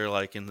up there,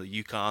 like in the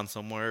Yukon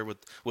somewhere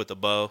with a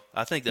bow.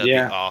 I think that'd be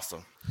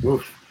awesome.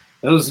 Oof.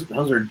 Those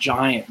are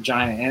giant.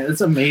 And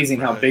it's amazing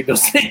how big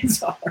those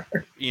things are.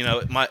 You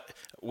know,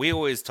 we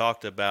always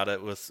talked about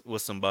it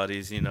with some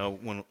buddies, you know,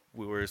 when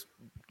we were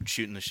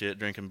shooting the shit,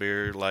 drinking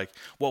beer, like,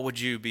 what would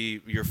you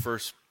be your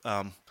first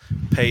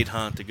paid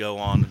hunt to go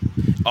on?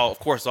 Of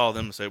course, all of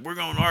them said, we're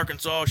going to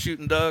Arkansas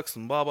shooting ducks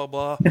and blah, blah,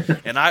 blah.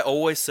 And I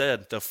always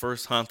said the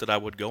first hunt that I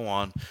would go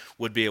on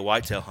would be a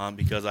whitetail hunt,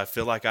 because I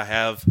feel like I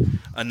have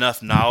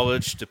enough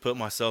knowledge to put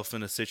myself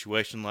in a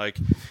situation like,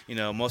 you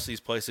know, most of these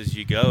places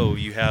you go,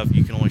 you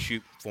can only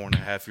shoot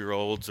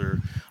 4.5-year-olds or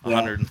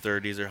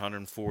 130s or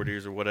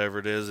 140s or whatever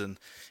it is. And,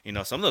 you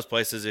know, some of those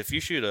places, if you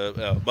shoot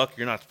a buck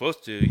you're not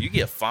supposed to, you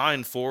get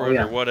fined for it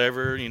or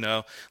whatever, you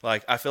know.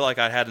 Like, I feel like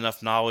I had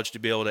enough knowledge to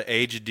be able to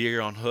age a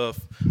deer on hoof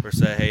or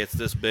say, hey, it's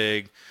this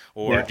big,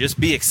 or just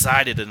be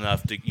excited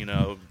enough to, you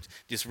know,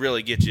 just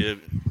really get you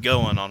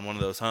going on one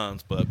of those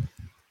hunts. But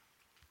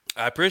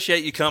I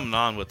appreciate you coming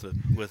on with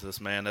us,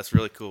 man. That's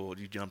really cool.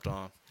 You jumped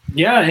on.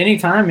 Yeah,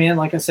 anytime, man.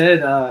 Like I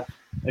said,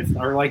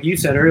 or like you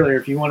said earlier,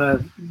 if you want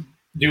to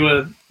do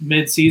a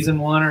mid-season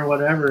one or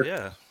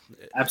whatever,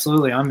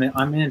 absolutely, I'm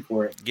in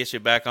for it. Get you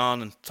back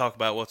on and talk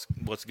about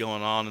what's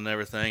going on and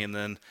everything, and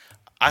then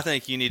I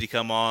think you need to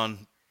come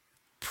on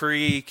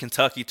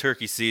pre-Kentucky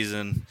turkey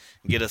season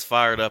and get us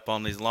fired up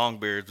on these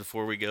longbeards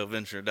before we go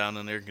venture down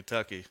in there in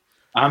Kentucky.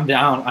 I'm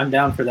down. I'm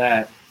down for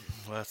that.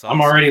 Well, that's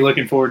awesome. I'm already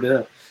looking forward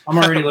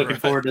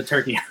to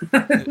turkey.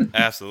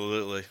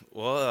 Absolutely.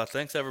 Well,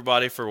 thanks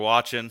everybody for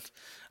watching.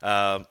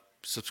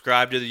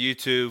 Subscribe to the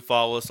YouTube,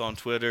 follow us on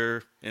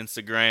Twitter,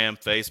 Instagram,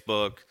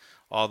 Facebook,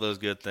 all those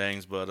good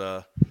things.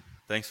 But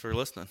thanks for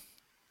listening.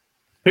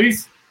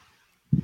 Peace.